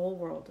deceives the whole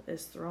world,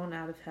 is thrown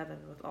out of heaven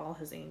with all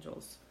his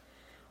angels.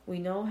 We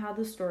know how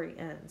the story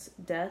ends.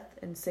 Death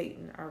and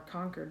Satan are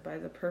conquered by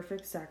the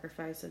perfect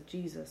sacrifice of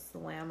Jesus, the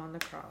Lamb on the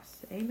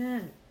cross.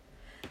 Amen.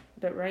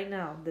 But right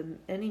now, the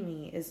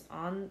enemy is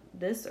on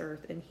this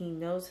earth and he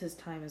knows his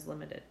time is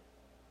limited.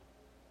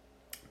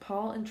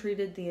 Paul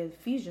entreated the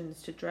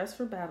Ephesians to dress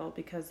for battle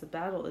because the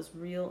battle is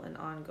real and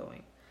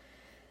ongoing.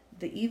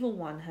 The evil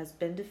one has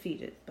been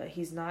defeated, but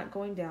he's not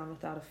going down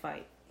without a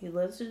fight. He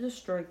lives to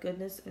destroy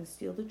goodness and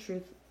steal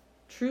the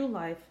true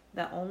life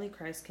that only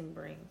Christ can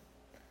bring.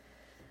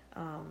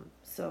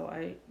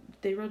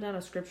 They wrote down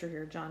a scripture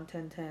here, John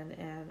 10:10,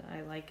 and I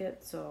like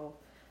it, so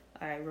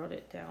I wrote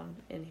it down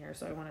in here,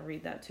 so I want to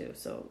read that too.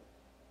 So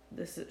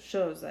this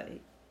shows that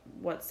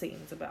what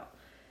Satan's about.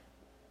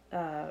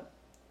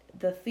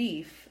 The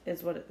thief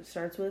is what it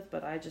starts with,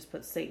 but I just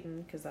put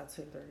Satan because that's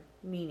who they're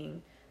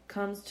meaning.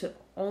 Comes to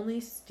only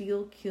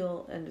steal,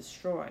 kill, and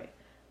destroy.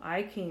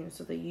 I came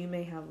so that you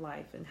may have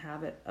life and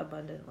have it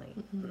abundantly.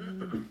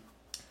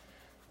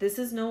 This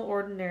is no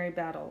ordinary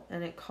battle,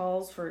 and it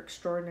calls for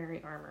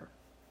extraordinary armor.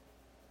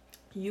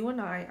 You and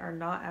I are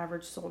not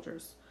average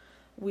soldiers.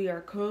 We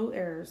are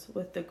co-heirs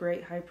with the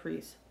great high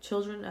priest,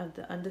 children of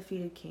the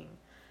undefeated king,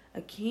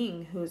 a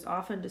king who is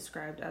often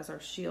described as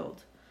our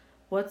shield.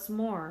 What's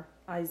more,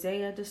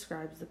 Isaiah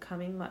describes the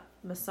coming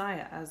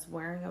Messiah as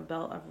wearing a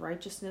belt of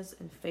righteousness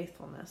and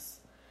faithfulness.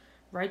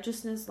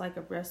 Righteousness like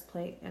a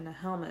breastplate and a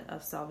helmet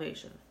of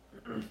salvation.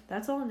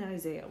 That's all in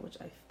Isaiah, which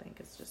I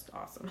think is just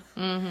awesome.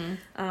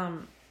 Mm-hmm.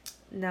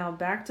 Now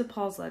back to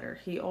Paul's letter.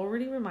 He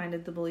already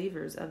reminded the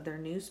believers of their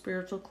new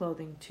spiritual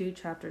clothing 2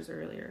 chapters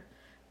earlier.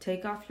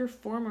 Take off your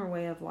former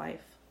way of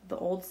life, the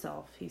old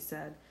self, he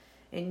said,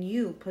 and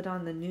you put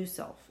on the new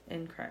self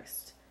in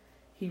Christ.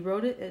 He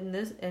wrote it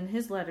in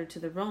his letter to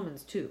the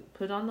Romans too.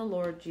 Put on the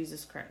Lord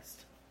Jesus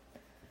Christ.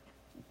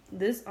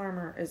 This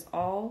armor is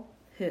all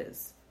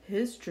his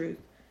truth,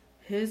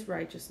 his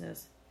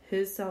righteousness,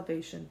 his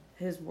salvation,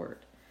 his word.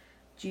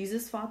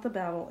 Jesus fought the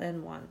battle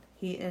and won.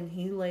 He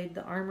laid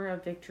the armor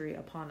of victory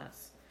upon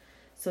us.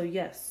 So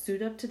yes,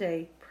 suit up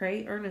today,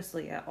 pray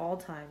earnestly at all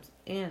times,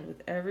 and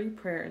with every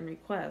prayer and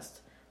request,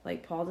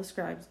 like Paul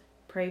describes,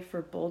 pray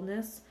for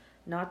boldness,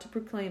 not to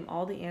proclaim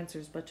all the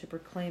answers, but to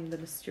proclaim the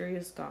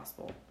mysterious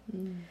gospel.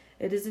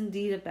 It is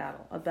indeed a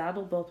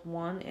battle both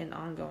won and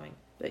ongoing.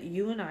 But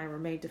you and I were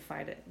made to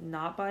fight it,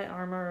 not by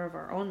armor of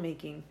our own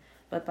making,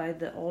 but by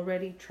the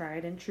already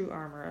tried and true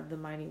armor of the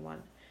Mighty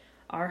One,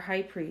 our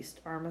high priest,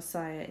 our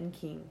Messiah and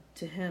King.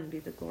 To him be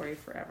the glory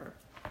forever.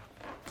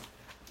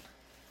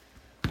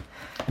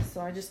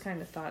 So I just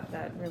kind of thought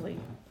that really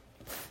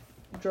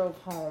drove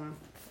home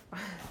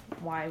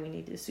why we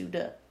need to suit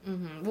up.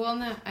 Mm-hmm. Well,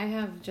 no, I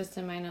have just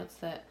in my notes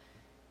that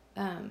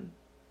I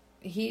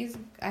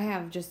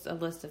have just a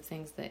list of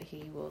things that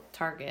he will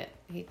target.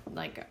 He,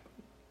 like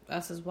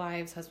us as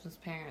wives, husbands,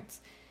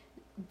 parents.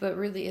 But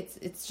really,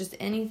 it's just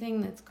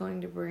anything that's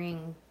going to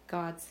bring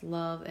God's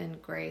love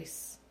and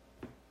grace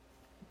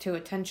to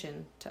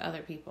attention to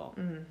other people.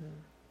 Mm-hmm.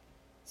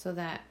 So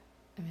that,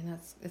 I mean,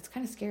 it's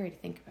kind of scary to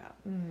think about.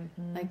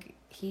 Mm-hmm. Like,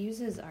 he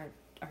uses our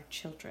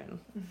children.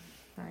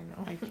 I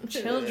know. Our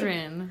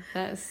children.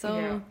 That is so...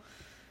 Yeah.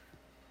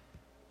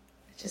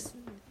 Just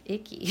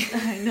icky.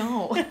 I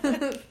know.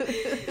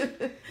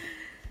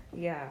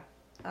 Yeah.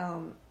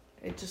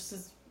 It just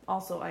is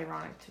also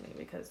ironic to me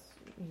because,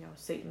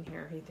 Satan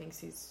here, he thinks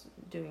he's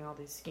doing all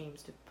these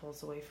schemes to pull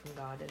us away from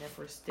God. And if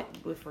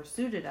we're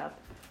suited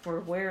up, we're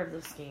aware of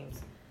those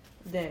schemes,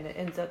 then it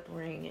ends up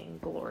bringing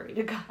glory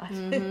to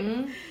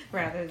God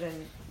rather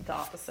than the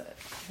opposite.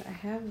 I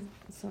have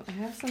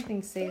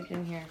something saved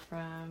in here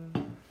from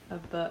a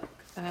book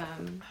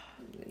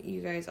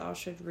you guys all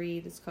should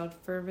read. It's called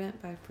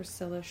Fervent by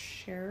Priscilla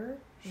Shirer.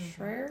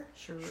 Shirer?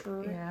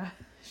 Yeah.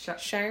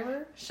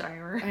 Shirer?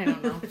 I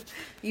don't know.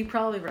 You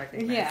probably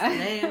recognize the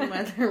name,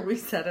 whether we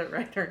said it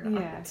right or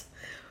not.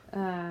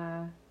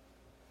 Yeah.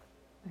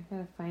 I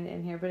gotta find it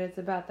in here, but it's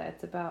about that.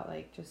 It's about,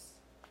 like, just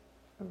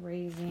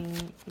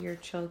raising your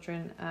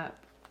children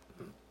up.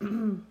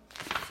 Of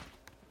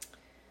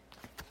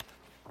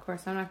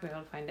course, I'm not gonna be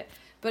able to find it.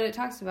 But it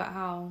talks about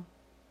how,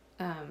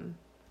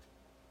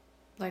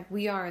 like,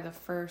 we are the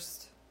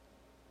first...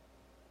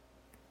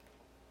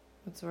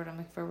 What's the word I'm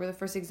looking for? We're the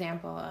first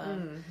example of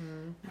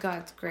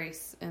God's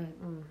grace and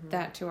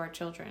that to our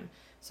children.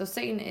 So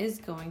Satan is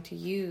going to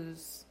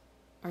use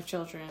our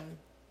children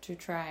to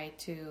try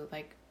to,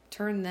 like,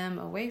 turn them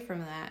away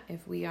from that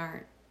if we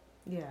aren't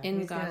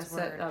in God's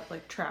word. Set up,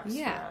 like, traps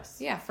for us.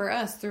 Yeah, for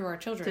us through our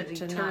children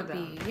to not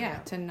them.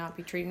 to not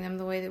be treating them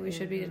the way that we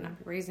should be, to not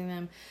be raising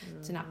them,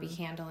 to not be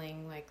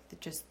handling, like,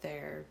 just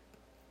their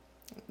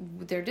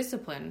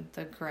discipline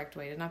the correct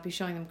way, to not be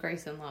showing them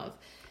grace and love.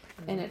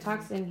 And it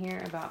talks in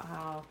here about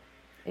how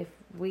if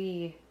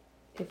we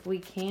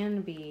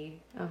can be,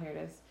 here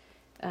it is,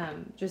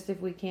 just if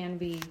we can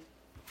be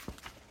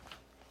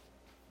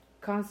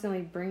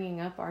constantly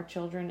bringing up our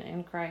children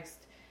in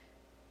Christ,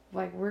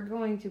 like, we're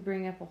going to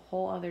bring up a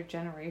whole other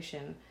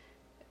generation,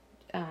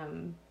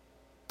 that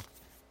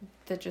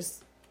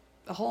just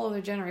a whole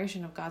other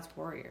generation of God's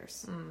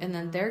warriors, and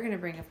then they're going to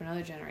bring up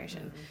another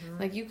generation.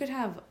 Like, you could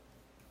have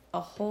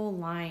a whole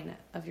line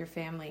of your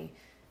family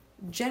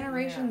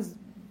generations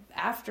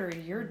after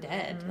you're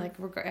dead. Like,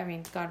 I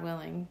mean, God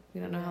willing,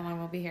 we don't know how long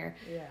we'll be here.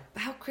 Yeah.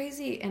 But how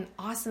crazy and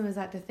awesome is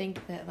that to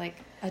think that, like,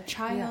 a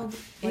child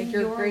like in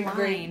your great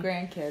line,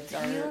 grandkids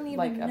are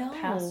like a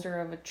pastor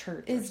of a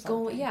church is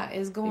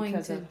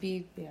going to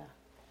be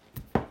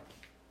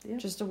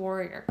just a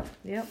warrior.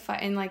 Yep.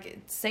 And, like,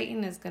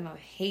 Satan is gonna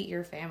hate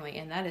your family,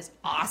 and that is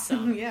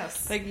awesome.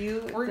 Yes. Like,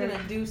 we're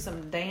gonna do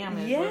some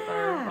damage with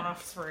our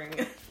offspring.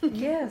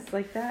 Yes,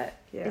 like that.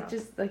 Yeah. It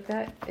just, like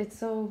that. It's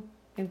so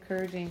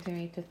encouraging to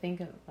me to think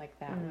of like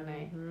that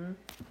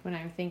when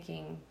I'm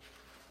thinking,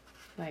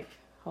 like,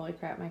 holy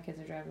crap, my kids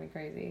are driving me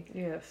crazy.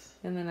 Yes.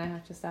 And then I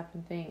have to stop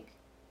and think,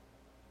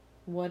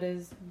 what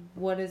is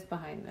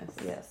behind this?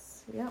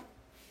 Yes. Yep.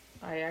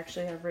 I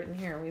actually have written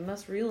here, we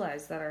must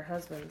realize that our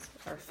husbands,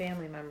 our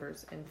family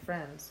members and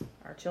friends,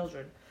 our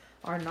children,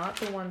 are not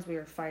the ones we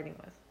are fighting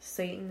with.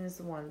 Satan is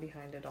the one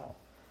behind it all.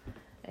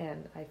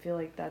 And I feel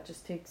like that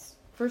just takes,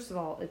 first of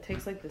all, it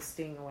takes, like, the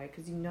sting away,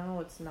 because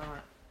it's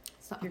not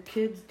your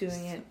kids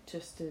doing it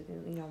just to,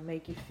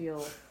 make you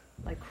feel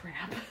like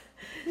crap.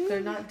 They're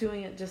not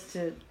doing it just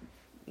to,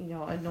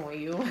 annoy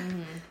you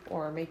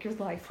or make your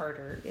life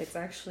harder. It's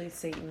actually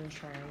Satan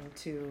trying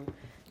to,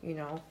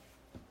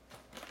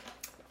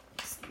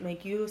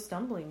 make you a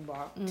stumbling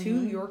block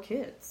to your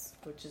kids,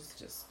 which is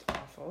just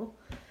awful.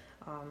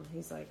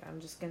 He's like, I'm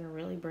just going to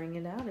really bring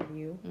it out of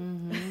you.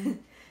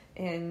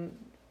 And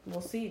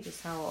we'll see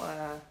just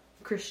how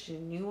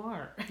Christian you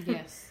are.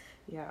 Yes.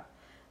 Yeah.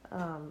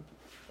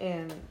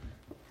 And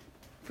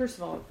first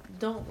of all,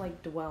 don't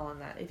dwell on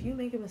that. If you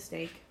make a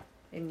mistake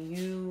and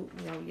you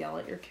yell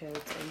at your kids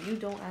or you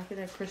don't act in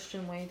a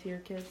Christian way to your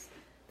kids,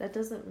 that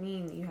doesn't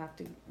mean you have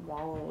to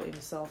wallow in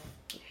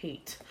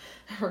self-hate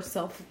or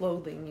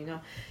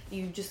self-loathing,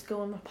 You just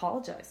go and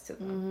apologize to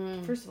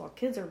them. First of all,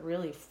 kids are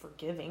really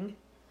forgiving.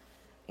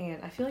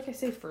 And I feel like I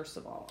say first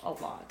of all a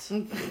lot.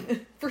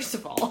 First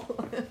of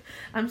all.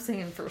 I'm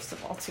saying first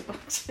of all too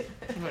much.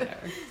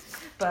 Whatever.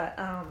 But,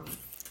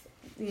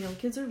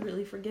 kids are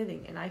really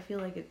forgiving. And I feel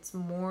like it's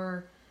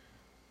more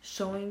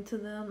showing to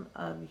them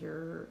of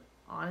your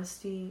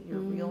honesty, your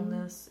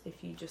realness,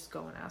 if you just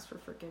go and ask for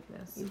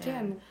forgiveness. Yeah.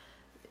 And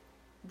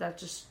that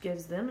just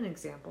gives them an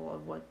example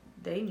of what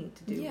they need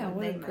to do. Yeah, when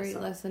what they a great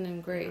lesson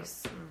in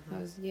grace.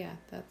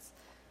 That's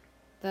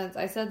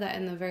I said that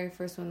in the very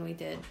first one we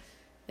did.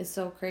 It's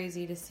so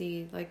crazy to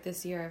see,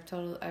 this year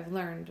I've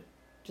learned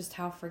just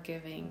how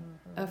forgiving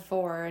a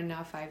 4 and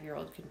now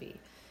 5-year-old can be,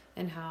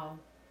 and how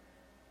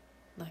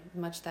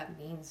much that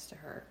means to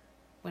her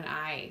when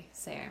I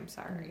say I'm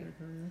sorry,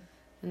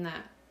 and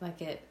that I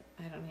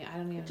don't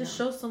even it just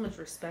know. shows so much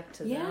respect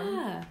to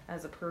them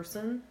as a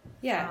person.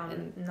 Yeah,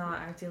 and not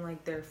acting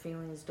like their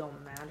feelings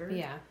don't matter.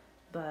 Yeah,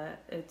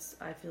 but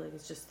I feel like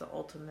it's just the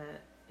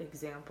ultimate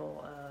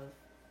example of,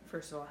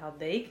 first of all, how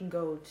they can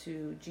go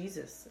to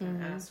Jesus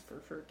and ask for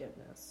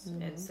forgiveness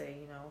and say,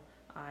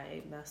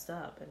 I messed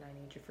up and I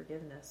need your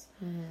forgiveness.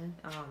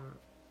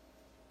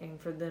 And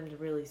for them to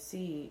really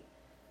see,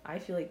 I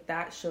feel like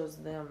that shows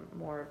them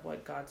more of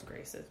what God's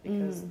grace is,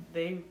 because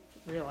they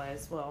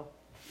realize, well,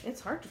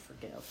 it's hard to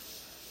forgive.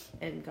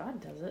 And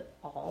God does it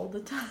all the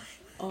time.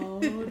 All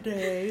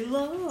day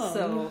long.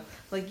 So,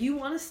 you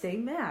want to stay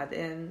mad,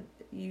 and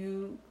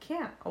you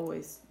can't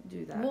always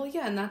do that. Well,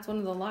 yeah, and that's one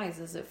of the lies,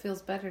 is it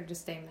feels better to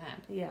stay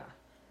mad. Yeah.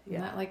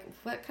 Yeah. Not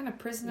what kind of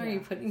prison are you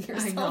putting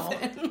yourself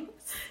in?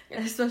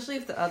 Especially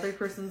if the other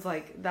person's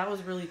that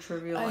was really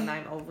trivial and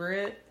I'm over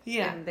it.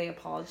 Yeah. And they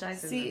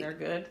apologize and then they're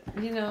good.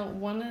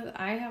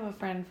 I have a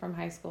friend from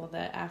high school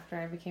that after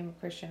I became a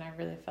Christian, I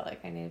really felt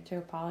like I needed to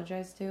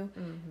apologize to.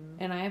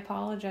 And I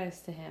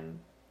apologized to him,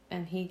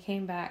 and he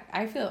came back.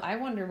 I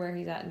wonder where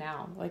he's at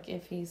now.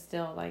 If he's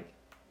still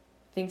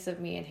thinks of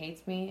me and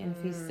hates me, and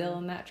if he's still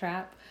in that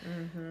trap.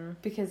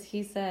 Because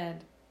he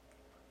said,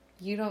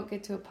 you don't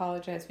get to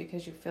apologize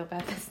because you feel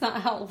bad. That's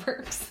not how it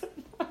works.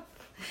 I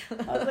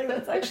was like,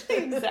 that's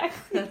actually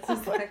exactly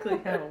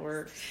how it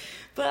works.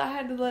 But I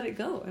had to let it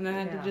go, and I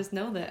had to just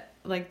know that,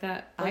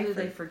 that whether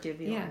they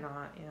forgive you or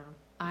not.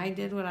 I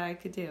did what I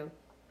could do,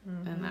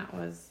 and that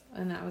was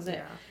it.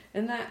 Yeah.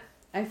 And that,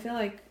 I feel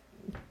like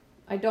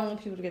I don't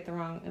want people to get the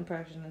wrong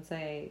impression and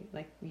say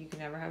you can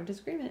never have a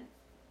disagreement.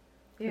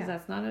 Because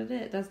that's not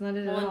it. That's not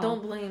it at all. Well,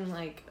 don't blame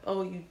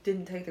you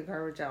didn't take the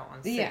garbage out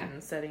on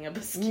Satan setting up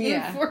a scheme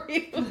for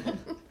you.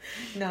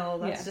 No,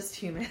 that's just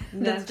human.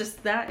 That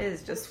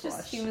is just flesh.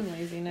 Just human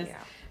laziness. Yeah.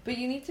 But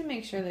you need to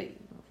make sure that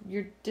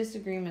your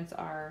disagreements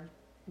are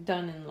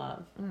done in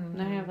love.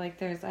 And I have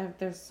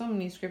there's so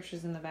many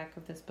scriptures in the back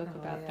of this book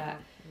about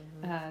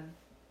that.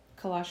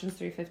 Colossians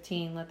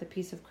 3:15, let the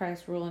peace of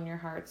Christ rule in your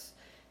hearts,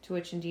 to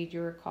which indeed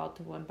you were called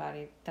to one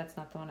body. That's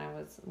not the one I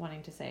was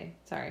wanting to say.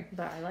 Sorry.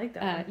 But I like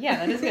that one. Yeah,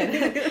 that is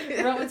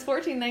good. Romans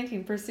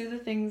 14:19, pursue the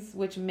things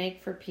which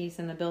make for peace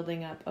and the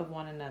building up of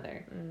one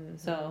another.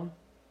 So,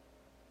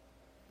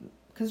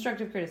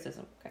 constructive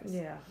criticism, guys.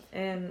 Yeah,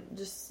 and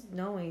just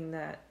knowing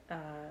that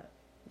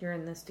you're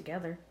in this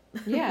together.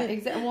 Yeah,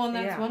 exactly. Well, and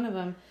that's one of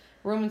them.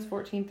 Romans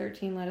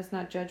 14:13, let us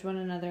not judge one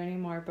another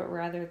anymore, but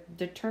rather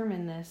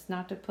determine this,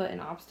 not to put an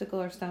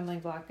obstacle or stumbling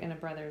block in a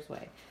brother's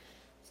way.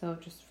 So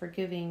just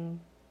forgiving,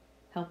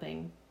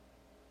 helping.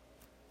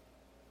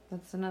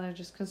 That's another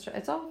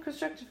it's all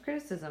constructive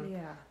criticism.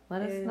 Yeah.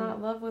 Let us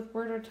not love with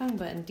word or tongue,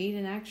 but in deed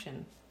and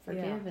action.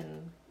 Forgive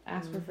and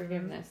ask for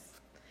forgiveness.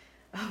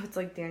 Oh, it's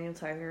like Daniel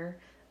Tiger.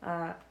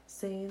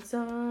 Saying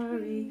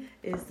sorry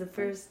is the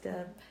first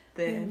step.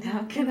 Then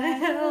how can I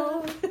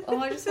help? Oh,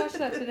 I just watched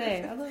that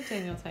today. I love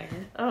Daniel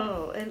Tiger.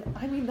 Oh,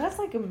 and that's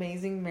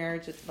amazing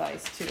marriage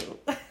advice too.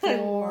 I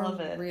love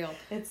it. Real.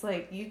 It's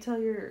you tell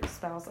your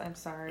spouse, I'm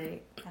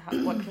sorry.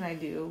 What can I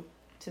do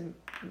to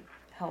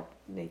help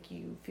make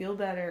you feel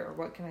better, or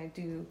what can I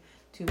do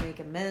to make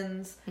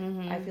amends?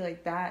 I feel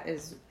like that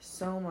is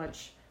so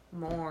much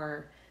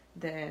more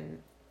than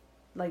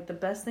the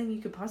best thing you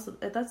could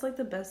possibly. That's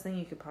the best thing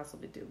you could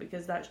possibly do,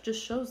 because that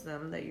just shows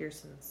them that you're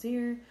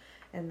sincere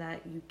and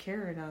that you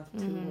care enough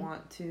to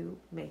want to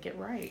make it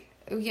right.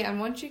 Yeah, and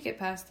once you get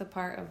past the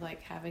part of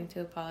having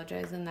to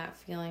apologize and that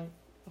feeling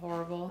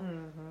horrible.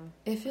 Mm-hmm.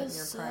 It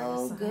feels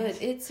so good.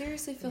 It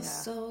seriously feels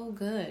so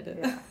good.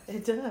 Yeah,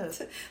 it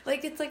does.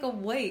 Like it's like a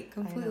weight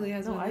completely.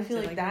 No, I feel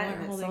like that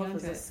in itself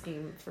is a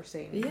scheme for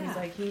Satan. Yeah. He's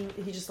like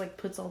he just like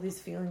puts all these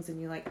feelings in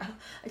you, like, oh,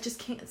 I just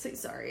can't say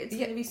sorry. It's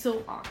gonna be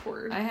so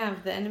awkward.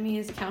 The enemy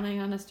is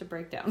counting on us to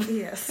break down.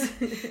 Yes.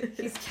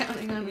 He's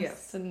counting on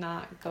us to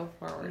not go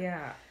forward.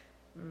 Yeah.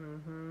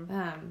 Mm-hmm.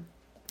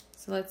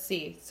 So let's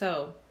see.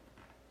 So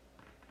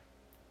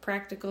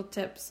practical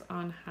tips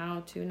on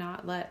how to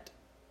not let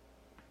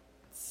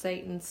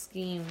Satan's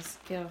schemes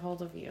get a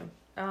hold of you.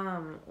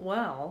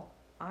 Well,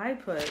 I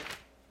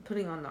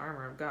putting on the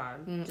armor of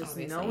God, just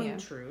knowing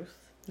truth.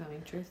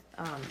 Knowing truth.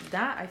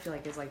 That I feel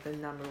like is like the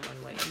number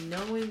one way.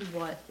 Knowing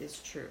what is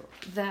true.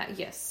 That,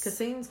 yes. Because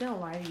Satan's gonna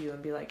lie to you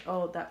and be like,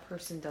 oh, that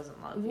person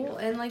doesn't love you. Well,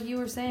 and like you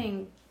were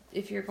saying,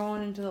 if you're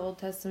going into the Old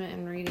Testament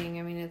and reading,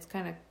 I mean, it's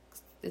kind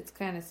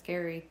of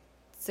scary.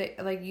 Say,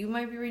 like, you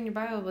might be reading your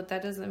Bible, but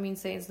that doesn't mean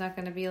Satan's not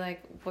going to be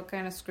like, what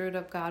kind of screwed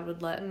up God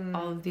would let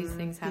all of these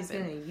things happen? He's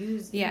going to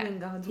use even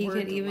God's word. He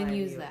could even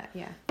use that,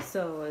 yeah.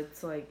 So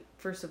it's like,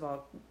 first of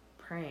all,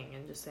 praying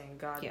and just saying,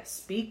 God,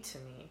 speak to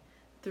me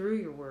through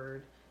your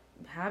word,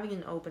 having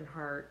an open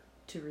heart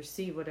to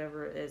receive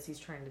whatever it is he's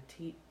trying to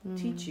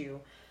teach you.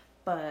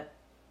 But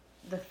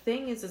the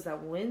thing is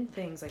that when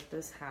things like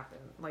this happen,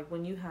 like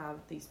when you have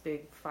these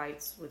big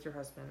fights with your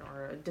husband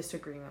or a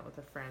disagreement with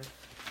a friend,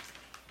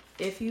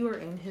 if you are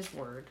in his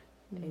word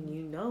and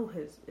you know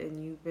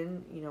and you've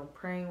been,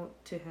 praying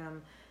to him,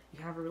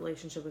 you have a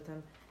relationship with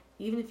him,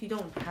 even if you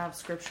don't have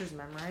scriptures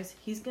memorized,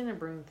 he's going to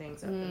bring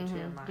things up into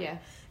your mind. Yeah.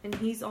 And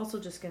he's also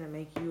just going to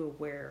make you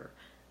aware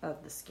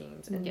of the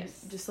schemes and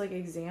just like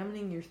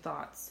examining your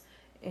thoughts.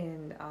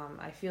 And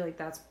I feel like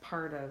that's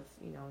part of,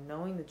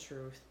 knowing the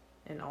truth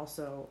and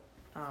also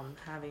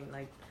having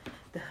like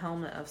the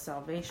helmet of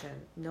salvation,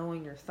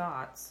 knowing your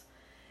thoughts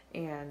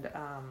and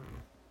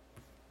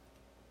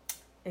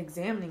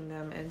examining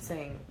them and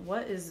saying,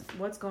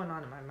 what's going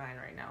on in my mind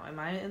right now? Am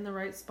I in the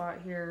right spot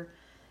here?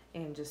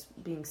 And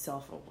just being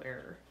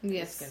self-aware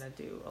is going to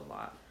do a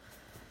lot.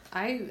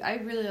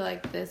 I really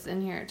like this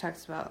in here. It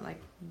talks about like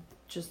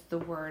just the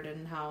word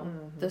and how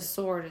the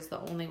sword is the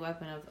only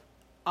weapon of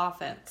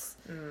offense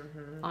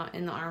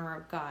in the armor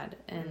of God.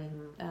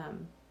 And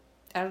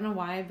I don't know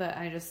why, but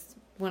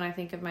when I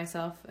think of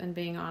myself and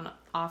being on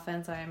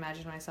offense, I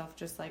imagine myself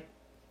just like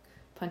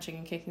punching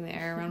and kicking the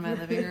air around my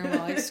living room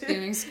while like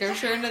screaming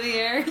scripture into the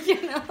air,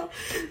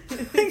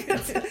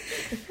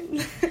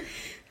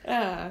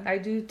 I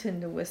do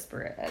tend to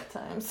whisper it at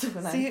times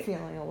when I'm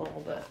feeling a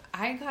little bit.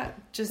 I got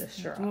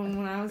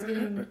when I was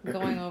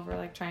going over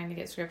like trying to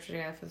get scripture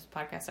together for this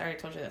podcast. I already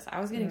told you this. I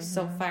was getting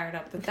so fired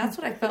up, but that's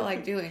what I felt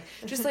like doing.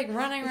 Just like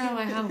running around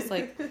my house,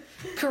 like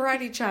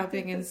karate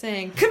chopping and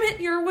saying, "Commit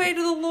your way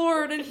to the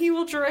Lord, and He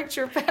will direct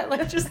your path."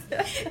 Like just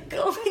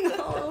going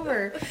all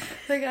over.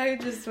 Like I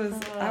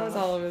was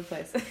all over the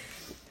place.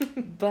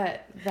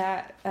 But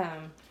that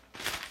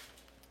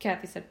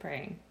Kathy said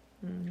praying.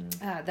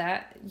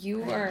 That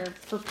you are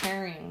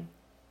preparing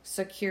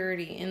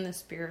security in the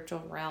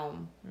spiritual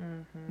realm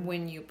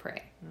when you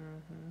pray.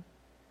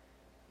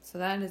 So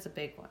that is a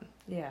big one.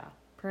 Yeah,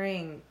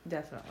 praying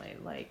definitely.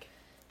 Like,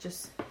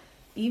 just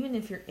even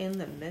if you're in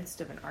the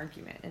midst of an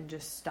argument and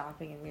just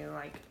stopping and being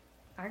like,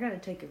 I gotta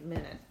take a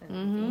minute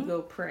and you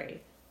go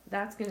pray.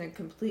 That's gonna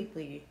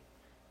completely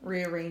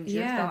rearrange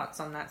your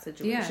thoughts on that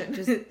situation. Yeah,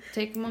 just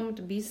take a moment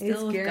to be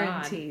still with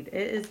God. It's guaranteed.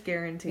 It is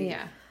guaranteed.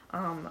 Yeah.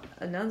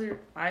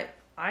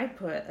 I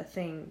put a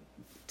thing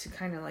to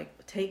kind of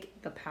like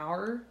take the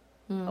power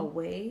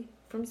away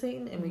from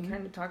Satan, and we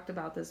kind of talked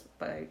about this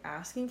by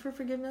asking for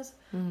forgiveness,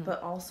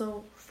 but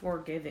also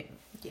forgiving.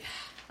 Yeah.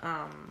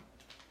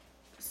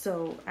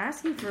 So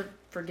asking for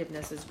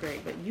forgiveness is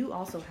great, but you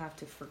also have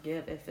to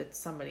forgive if it's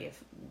somebody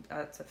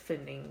that's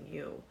offending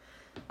you.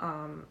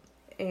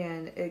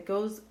 And it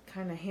goes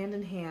kind of hand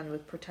in hand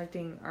with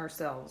protecting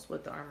ourselves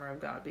with the armor of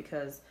God,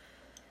 because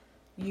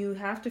you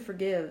have to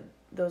forgive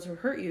those who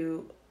hurt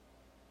you,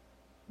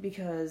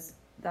 because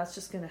that's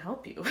just going to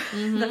help you.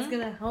 That's going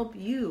to help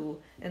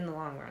you in the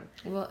long run.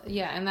 Well,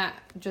 yeah, and that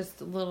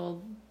just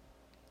little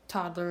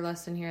toddler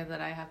lesson here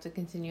that I have to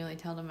continually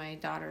tell to my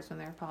daughters when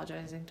they're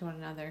apologizing to one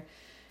another.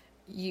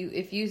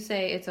 If you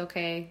say it's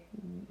okay,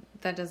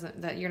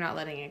 that you're not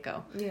letting it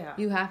go. Yeah.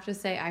 You have to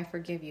say, I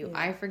forgive you. Yeah.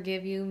 I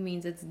forgive you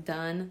means it's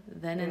done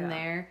then and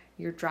there.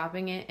 You're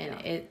dropping it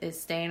and it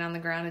is staying on the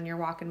ground, and you're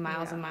walking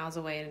miles and miles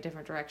away in a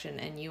different direction,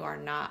 and you are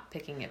not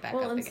picking it back up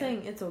again. Well, and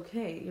saying it's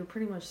okay, you're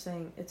pretty much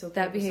saying it's okay.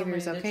 That behavior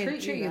is okay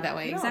to treat you that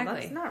way. No,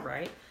 exactly. That's not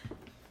right.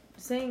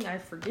 Saying I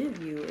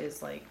forgive you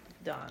is like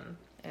done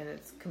and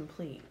it's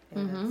complete,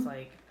 and it's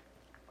like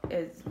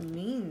it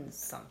means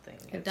something.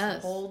 It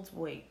does. Holds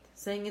weight.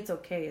 Saying it's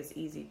okay is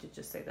easy to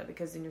just say that,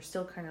 because then you're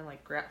still kind of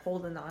like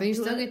holding on. But you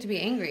still get to be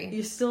angry.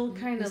 You're still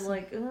kind of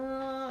like,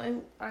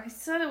 I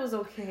said it was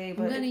okay,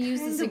 but I'm going to use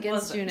this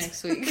against you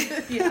next week.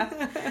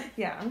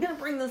 Yeah, I'm going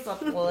to bring this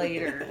up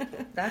later.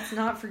 That's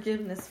not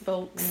forgiveness,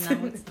 folks.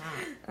 No, it's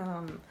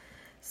not.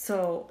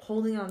 So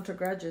holding on to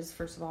grudges,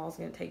 first of all, is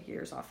going to take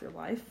years off your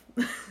life.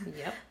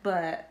 Yep.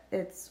 But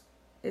it's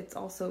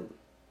also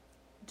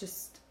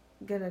just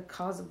going to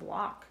cause a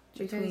block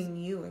between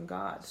you and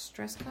God.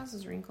 Stress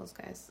causes wrinkles,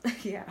 guys.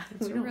 Yeah.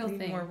 It's we a don't real need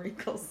thing. more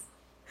wrinkles.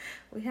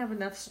 We have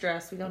enough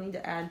stress. We don't need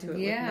to add to it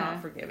with Yeah.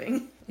 not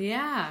forgiving.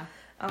 Yeah.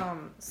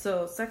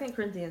 So 2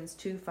 Corinthians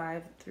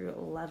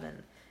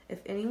 2:5-11. If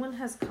anyone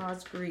has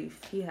caused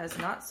grief, he has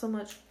not so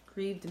much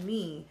grieved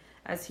me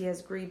as he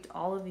has grieved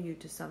all of you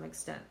to some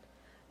extent.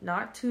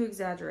 Not to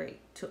exaggerate,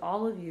 to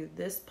all of you,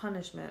 this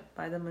punishment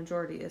by the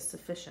majority is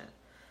sufficient.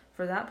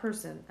 For that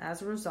person,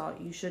 as a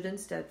result, you should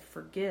instead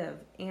forgive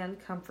and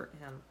comfort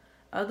him.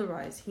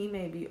 Otherwise, he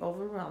may be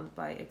overwhelmed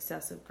by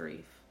excessive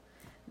grief.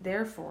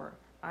 Therefore,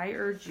 I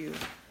urge you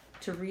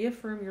to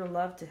reaffirm your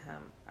love to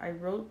him. I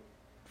wrote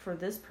for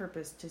this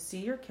purpose, to see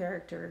your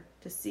character,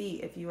 to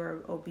see if you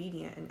are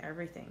obedient in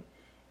everything.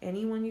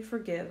 Anyone you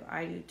forgive,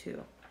 I do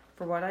too.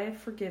 For what I have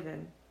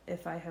forgiven,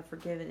 if I have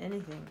forgiven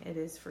anything, it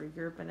is for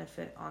your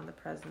benefit in the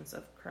presence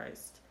of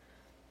Christ,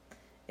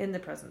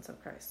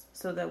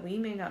 so that we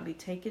may not be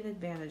taken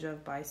advantage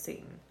of by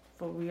Satan,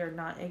 for we are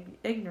not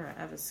ignorant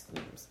of his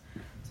schemes.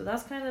 So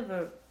that's kind of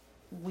a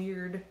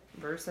weird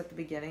verse at the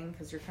beginning,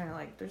 because you're kind of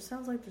like, there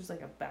sounds like there's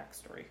like a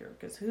backstory here,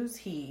 because who's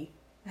he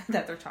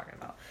that they're talking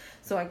about?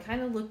 So I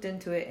kind of looked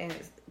into it, and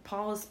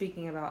Paul is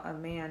speaking about a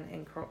man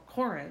in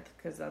Corinth,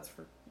 because that's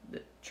for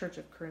the church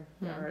of Corinth,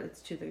 or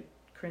it's to the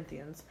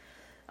Corinthians,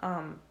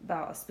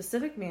 about a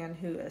specific man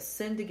who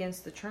sinned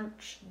against the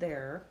church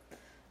there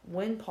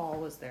when Paul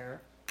was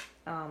there,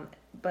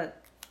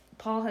 but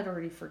Paul had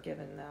already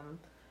forgiven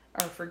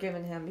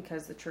him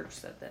because the church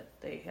said that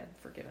they had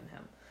forgiven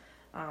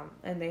him,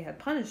 and they had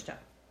punished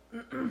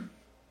him.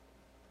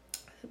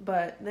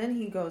 But then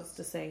he goes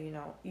to say,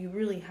 you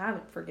really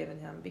haven't forgiven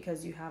him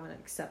because you haven't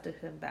accepted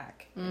him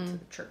back into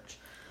the church.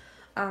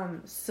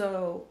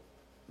 So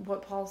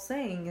what Paul's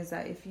saying is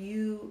that if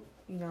you,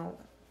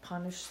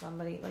 punish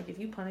somebody, like if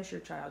you punish your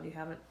child, you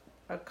have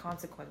a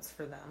consequence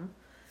for them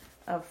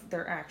of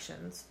their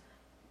actions,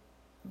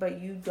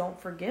 but you don't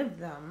forgive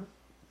them,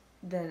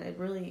 then it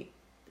really,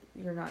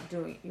 you're not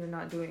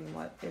doing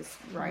what is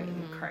right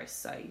in Christ's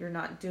sight. You're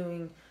not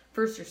doing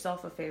first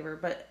yourself a favor,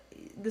 but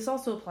this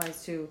also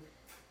applies to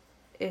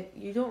if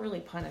you don't really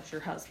punish your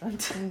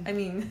husband. I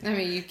mean,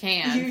 you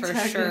can, for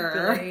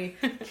sure.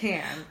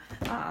 Can.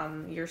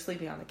 You're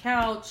sleeping on the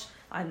couch.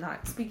 I'm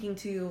not speaking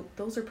to you.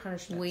 Those are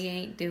punishments. We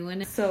ain't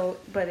doing it. So,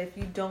 but if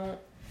you don't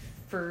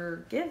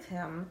forgive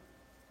him,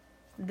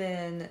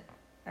 then,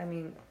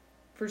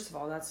 first of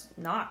all, that's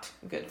not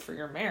good for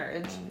your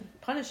marriage.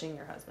 Punishing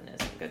your husband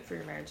isn't good for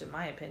your marriage, in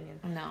my opinion.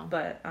 No.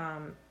 But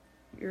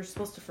you're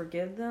supposed to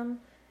forgive them,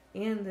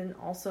 and then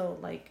also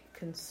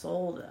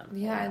console them.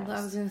 Yeah, I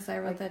was gonna say, I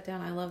wrote that down.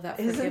 I love that.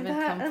 Isn't Forgive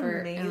and that comfort,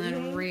 amazing? and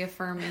then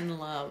reaffirm in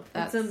love.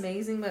 That's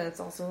amazing, but it's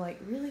also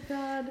really,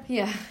 God?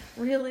 Yeah.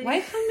 Really?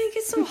 Why can't make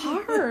it so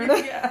hard?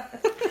 Yeah.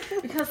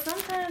 Because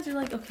sometimes you're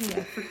like, okay,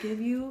 I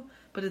forgive you,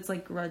 but it's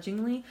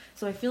grudgingly.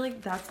 So I feel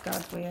like that's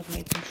God's way of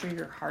making sure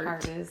your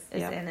heart is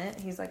in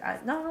it. He's like,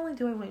 not only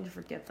do I want you to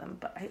forgive them,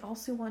 but I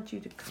also want you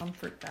to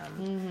comfort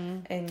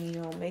them and,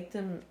 make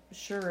them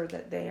sure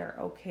that they are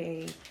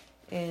okay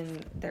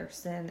in their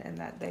sin and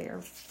that they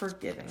are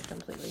forgiven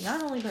completely,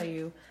 not only by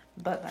you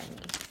but by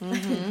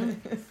me.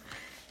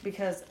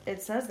 Because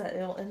it says that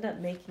it'll end up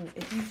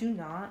if you do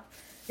not,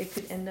 it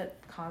could end up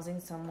causing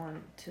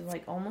someone to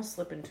almost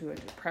slip into a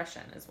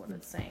depression, is what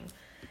it's saying.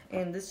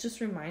 And this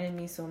just reminded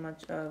me so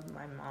much of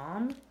my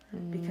mom,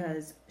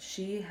 because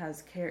she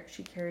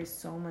carries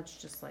so much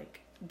just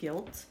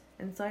guilt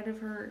inside of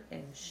her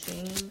and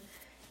shame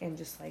and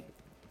just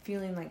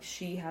feeling like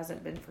she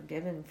hasn't been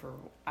forgiven for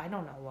I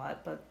don't know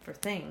what, but for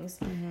things.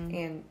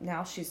 And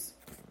now she's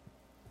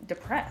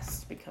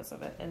depressed because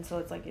of it. And so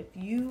it's if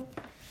you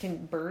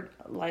can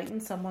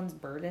lighten someone's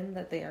burden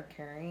that they are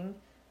carrying,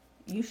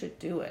 you should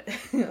do it.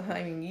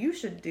 You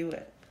should do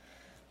it.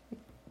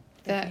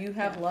 If you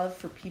have love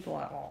for people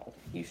at all,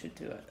 you should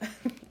do it.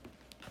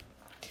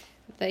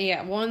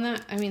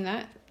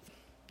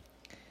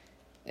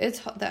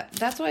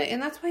 That's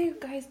why you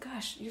guys,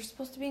 gosh, you're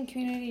supposed to be in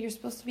community. You're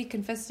supposed to be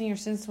confessing your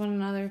sins to one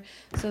another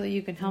so that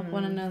you can help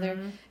one another.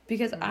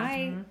 Because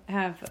I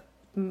have,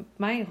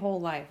 my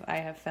whole life, I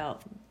have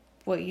felt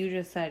what you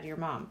just said, your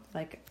mom.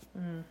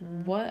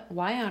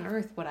 Why on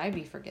earth would I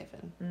be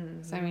forgiven?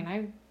 'Cause,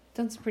 I've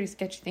done some pretty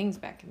sketchy things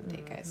back in the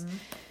day, guys.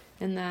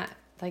 And that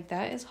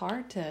is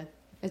hard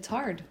it's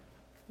hard.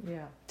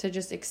 Yeah. To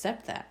just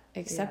accept that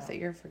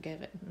you're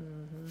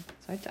forgiven.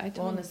 So I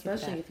totally and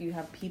especially if you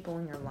have people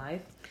in your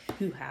life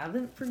who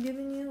haven't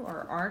forgiven you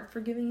or aren't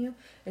forgiving you,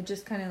 it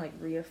just kind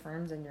of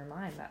reaffirms in your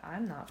mind that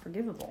I'm not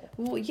forgivable.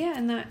 Well, yeah,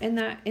 and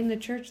that in the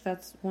church,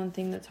 that's one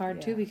thing that's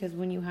hard too, because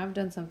when you have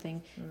done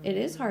something, it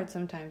is hard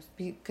sometimes,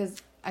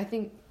 because I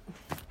think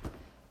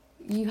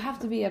you have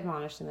to be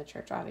admonished in the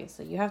church.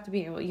 Obviously, you have to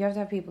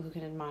have people who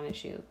can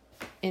admonish you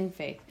in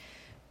faith,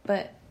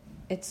 but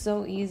it's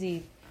so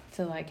easy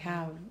to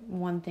have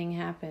one thing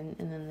happen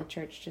and then the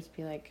church just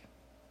be like,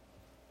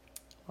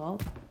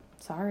 well,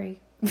 sorry.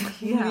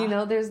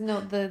 Yeah. There's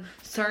no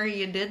sorry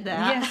you did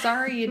that. Yeah,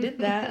 sorry you did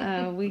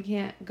that. We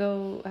can't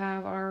go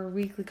have our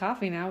weekly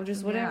coffee now.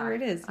 Just whatever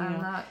it is.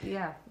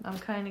 I'm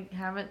kind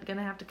of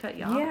gonna have to cut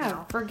you off.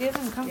 Yeah, forgive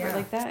and comfort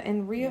like that,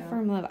 and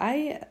reaffirm love.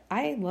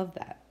 I love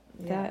that.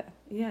 Yeah.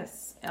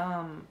 Yes.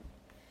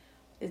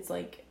 It's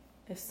like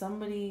if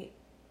somebody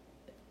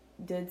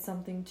did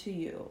something to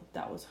you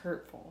that was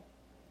hurtful,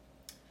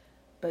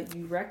 but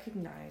you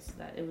recognize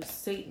that it was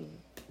Satan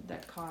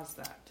that caused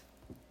that.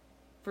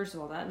 First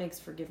of all, that makes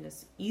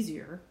forgiveness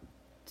easier,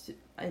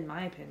 in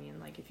my opinion.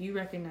 Like, if you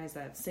recognize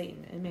that it's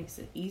Satan, it makes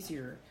it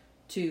easier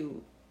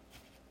to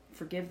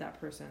forgive that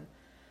person.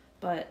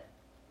 But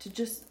to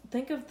just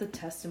think of the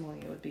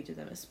testimony it would be to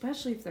them,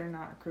 especially if they're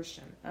not a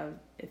Christian, of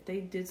if they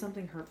did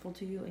something hurtful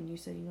to you and you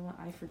said, you know what,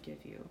 I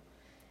forgive you.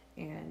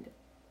 And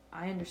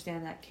I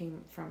understand that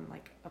came from,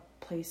 like, a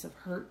place of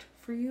hurt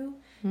for you,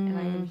 and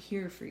I am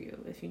here for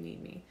you if you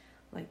need me.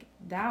 Like,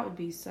 that would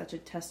be such a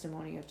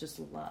testimony of just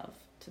love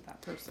to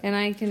that person.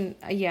 And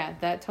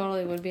that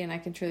totally would be, and I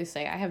can truly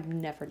say I have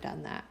never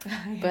done that.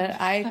 But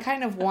I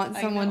kind of want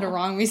someone to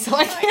wrong me so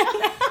I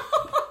can.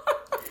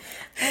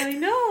 I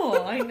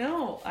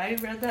know. I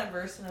read that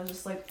verse and I was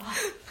just like,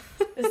 oh,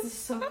 this is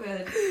so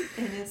good.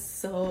 And it's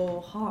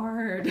so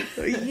hard.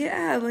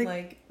 Yeah,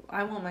 like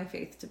I want my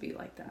faith to be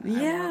like that. Yeah.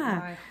 I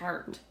want my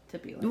heart to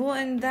be like that. Well,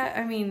 and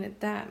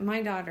that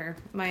my daughter,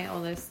 my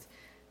oldest,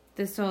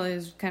 this totally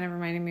is kind of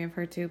reminding me of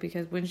her too,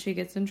 because when she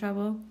gets in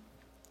trouble,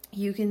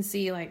 you can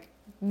see, like,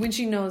 when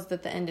she knows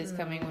that the end is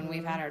coming, when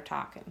we've had our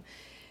talk, and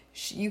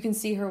you can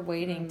see her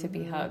waiting to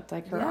be hugged.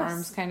 Like, her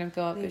arms kind of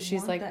go up, but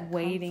she's like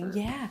waiting. Comfort.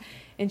 Yeah.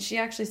 And she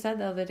actually said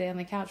the other day on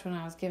the couch when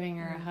I was giving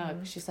her a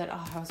hug, she said,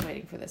 oh, I was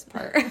waiting for this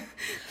part.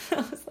 I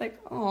was like,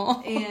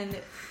 oh. And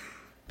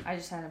I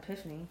just had an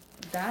epiphany.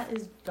 That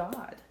is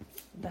God.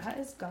 That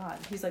is God.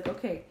 He's like,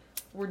 okay,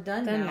 we're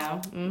done now.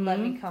 Mm-hmm. Let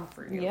me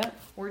comfort you. Yep.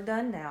 We're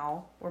done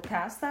now. We're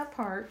past that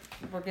part.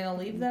 We're going to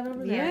leave that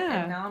over there. Yeah.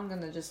 And now I'm going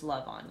to just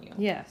love on you.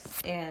 Yes.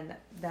 And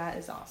that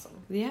is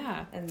awesome.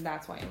 Yeah. And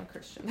that's why I'm a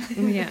Christian.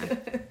 Yeah.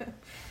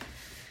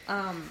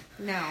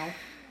 Now,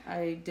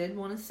 I did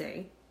want to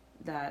say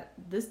that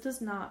this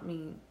does not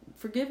mean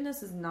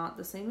forgiveness is not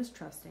the same as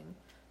trusting.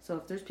 So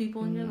if there's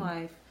people in your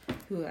life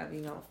who have,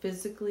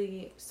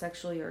 physically,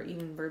 sexually, or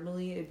even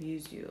verbally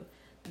abused you,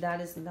 that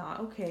is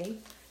not okay.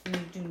 And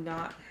you do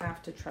not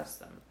have to trust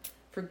them.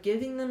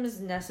 Forgiving them is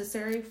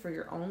necessary for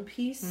your own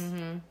peace.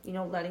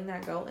 Letting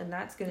that go, and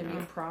that's going to be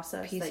a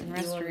process that you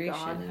and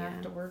God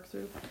have to work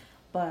through.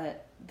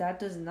 But that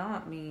does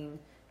not mean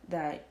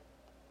that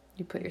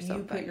you put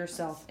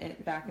yourself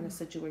back in a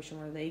situation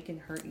where they can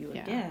hurt you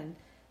again.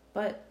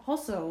 But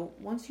also,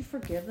 once you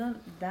forgive them,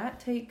 that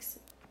takes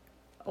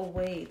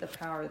away the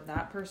power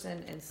that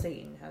person and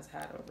Satan has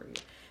had over you.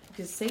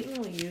 Because Satan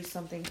will use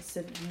something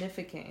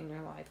significant in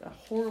your life, a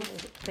horrible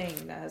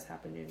thing that has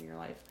happened in your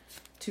life,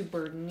 to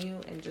burden you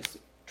and just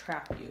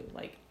trap you,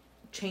 like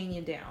chain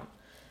you down.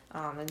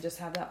 And just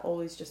have that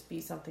always just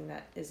be something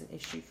that is an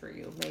issue for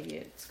you. Maybe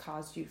it's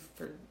caused you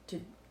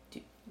to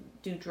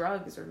do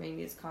drugs, or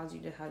maybe it's caused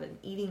you to have an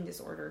eating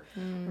disorder,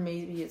 or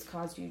maybe it's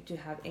caused you to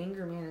have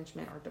anger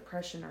management or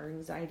depression or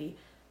anxiety.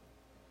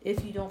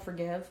 If you don't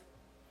forgive,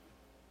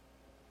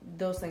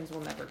 those things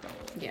will never go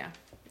away. Yeah.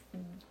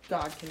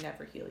 God can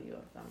never heal you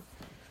of them.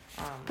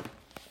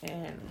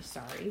 And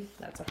sorry,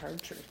 that's a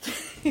hard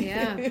truth.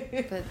 Yeah,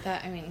 but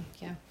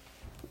yeah.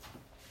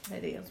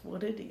 It is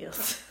what it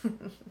is.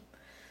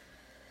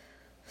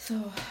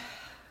 So,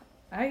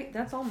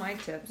 that's all my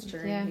tips,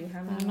 Jerry. Yeah, Do you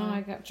have any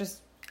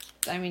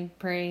more?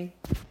 Pray,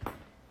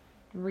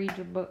 read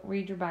your book,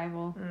 read your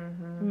Bible,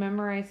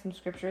 memorize some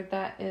scripture.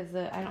 That is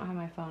I don't have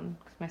my phone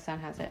because my son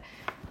has it.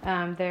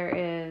 There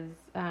is,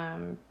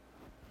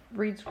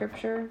 read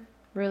scripture,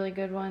 really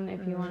good one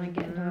if you want to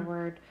get into the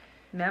word.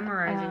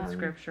 Memorizing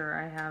scripture,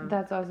 I have.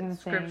 That's what I was going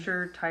to say.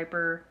 Scripture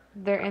typer.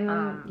 They're in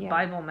the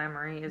Bible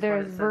memory is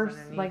there's what it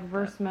says underneath.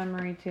 verse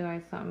memory too.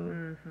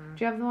 Do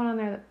you have the one on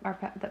there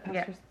that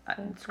pastor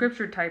said?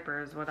 Scripture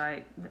typer is what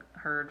I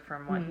heard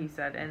from what he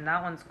said, and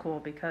that one's cool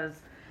because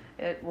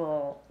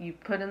you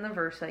put in the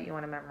verse that you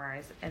want to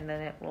memorize, and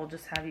then it will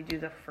just have you do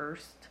the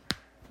first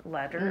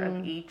letter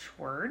of each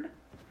word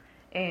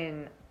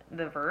in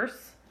the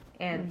verse.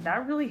 And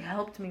that really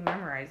helped me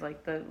memorize.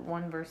 Like, the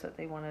one verse that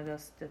they wanted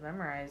us to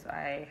memorize,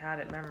 I had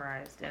it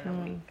memorized in a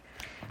week.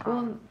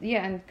 Well,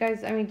 yeah, and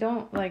guys,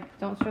 don't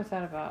stress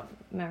out about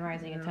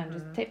memorizing a ton.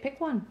 Just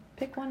pick one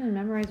and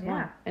memorize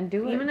one, and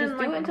do it. Even just in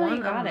do it until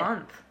you got it.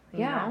 Month, you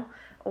know?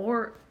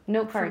 Or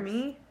note cards. For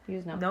me,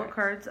 use note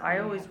cards. I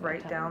always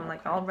write down,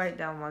 I'll write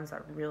down ones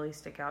that really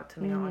stick out to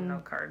me on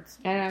note cards.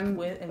 And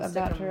I'm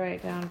about to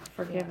write down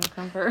forgive and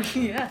comfort.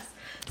 Yes.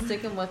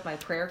 Stick them with my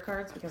prayer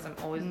cards because I'm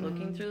always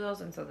looking through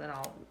those, and so then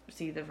I'll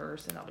see the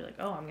verse and I'll be like,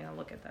 oh, I'm going to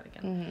look at that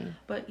again.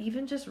 But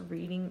even just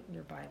reading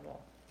your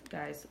Bible,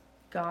 guys,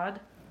 God,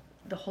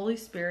 the Holy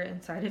Spirit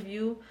inside of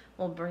you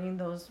will bring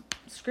those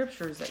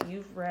scriptures that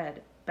you've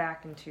read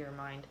back into your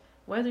mind.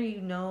 Whether you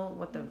know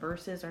what the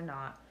verse is or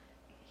not,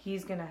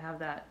 He's going to have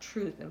that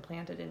truth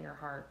implanted in your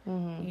heart.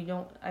 Mm-hmm. You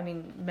don't, I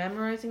mean,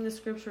 memorizing the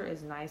scripture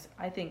is nice,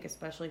 I think,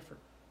 especially for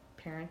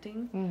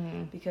parenting,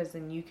 Mm-hmm. because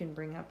then you can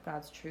bring up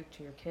God's truth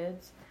to your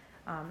kids.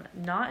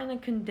 Not in a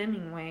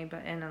condemning way,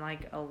 but in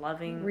a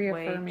loving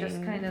way.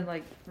 Just kind of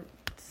like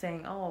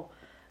saying, oh,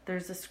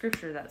 there's a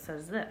scripture that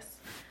says this.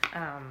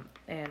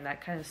 And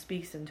that kind of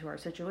speaks into our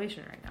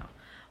situation right now.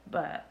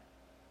 But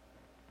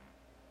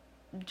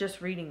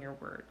just reading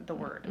the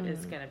word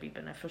is going to be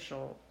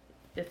beneficial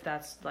if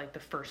that's like the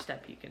first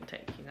step you can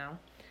take, you know?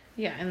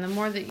 Yeah, and the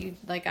more that you,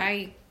 like,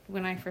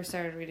 when I first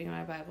started reading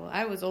my Bible,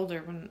 I was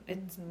older when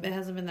it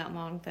hasn't been that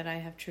long that I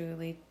have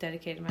truly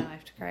dedicated my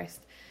life to Christ.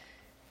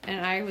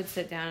 And I would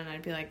sit down and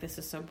I'd be like, this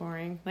is so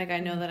boring. Like, I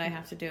know that I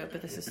have to do it,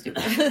 but this is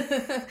stupid.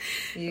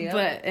 Yeah.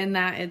 But in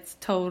that, it's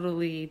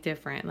totally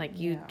different. Like,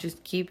 you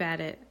just keep at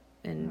it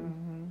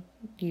and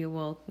you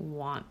will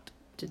want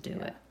to do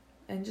it.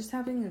 And just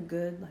having a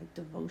good, like,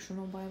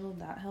 devotional Bible,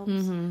 that helps.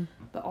 Mm-hmm.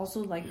 But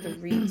also, like, the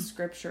Read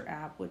Scripture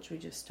app, which we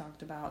just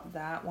talked about,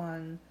 that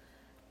one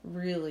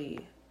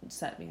really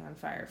set me on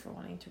fire for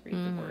wanting to read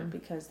the Word,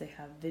 because they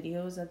have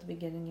videos at the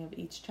beginning of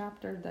each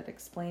chapter that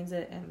explains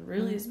it, and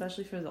really,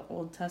 especially for the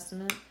Old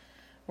Testament,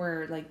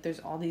 where, like, there's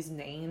all these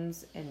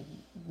names and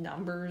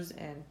numbers,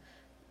 and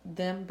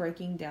them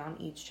breaking down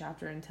each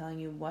chapter and telling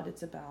you what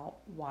it's about,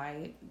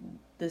 why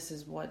this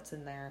is what's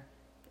in there,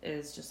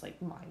 is just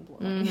like mind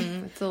blowing.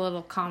 It's a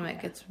little comic.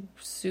 Yeah. It's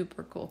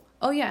super cool.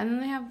 Oh yeah, and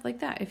then they have like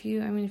that. If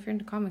you're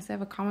into comics, they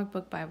have a comic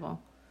book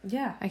Bible.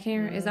 Yeah, I can't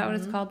remember. Is that what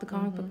it's called? The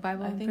comic book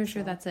Bible? I'm pretty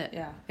sure that's it.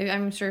 Yeah,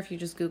 I'm sure if you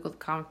just Google the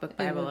comic book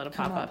Bible, it'll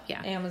pop up.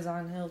 Yeah,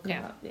 Amazon, it'll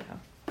come up. Yeah,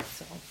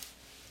 so,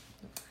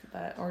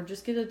 but or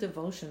just get a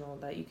devotional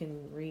that you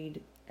can read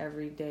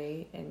every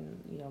day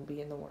and be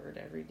in the Word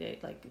every day,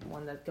 like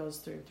one that goes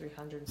through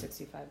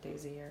 365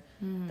 days a year.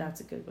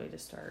 That's a good way to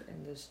start,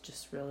 and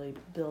just really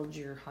build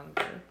your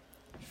hunger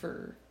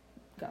for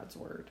God's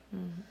Word.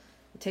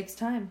 It takes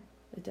time.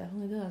 It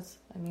definitely does.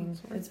 I mean,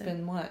 it's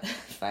been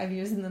 5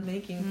 years in the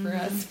making for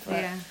us,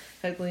 but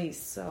at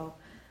least. So,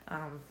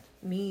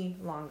 me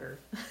longer.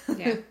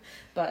 Yeah.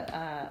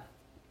 But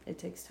it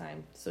takes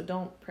time. So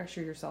don't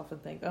pressure yourself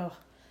and think, oh,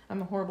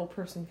 I'm a horrible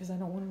person because I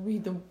don't want to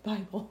read the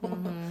Bible.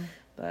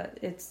 But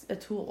it's a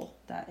tool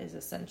that is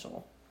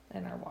essential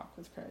in our walk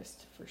with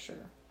Christ, for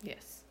sure.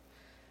 Yes.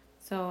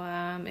 So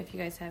if you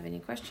guys have any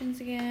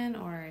questions again,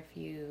 or if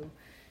you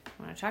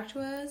want to talk to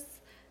us,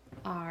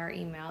 our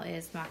email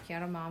is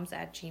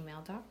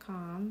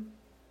macchiatomoms@gmail.com.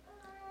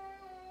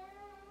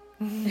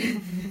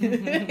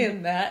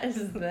 And that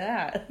is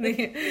that.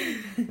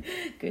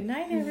 Good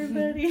night,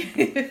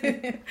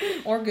 everybody.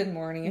 Or good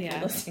morning if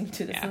you're listening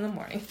to this in the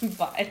morning.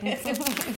 Bye.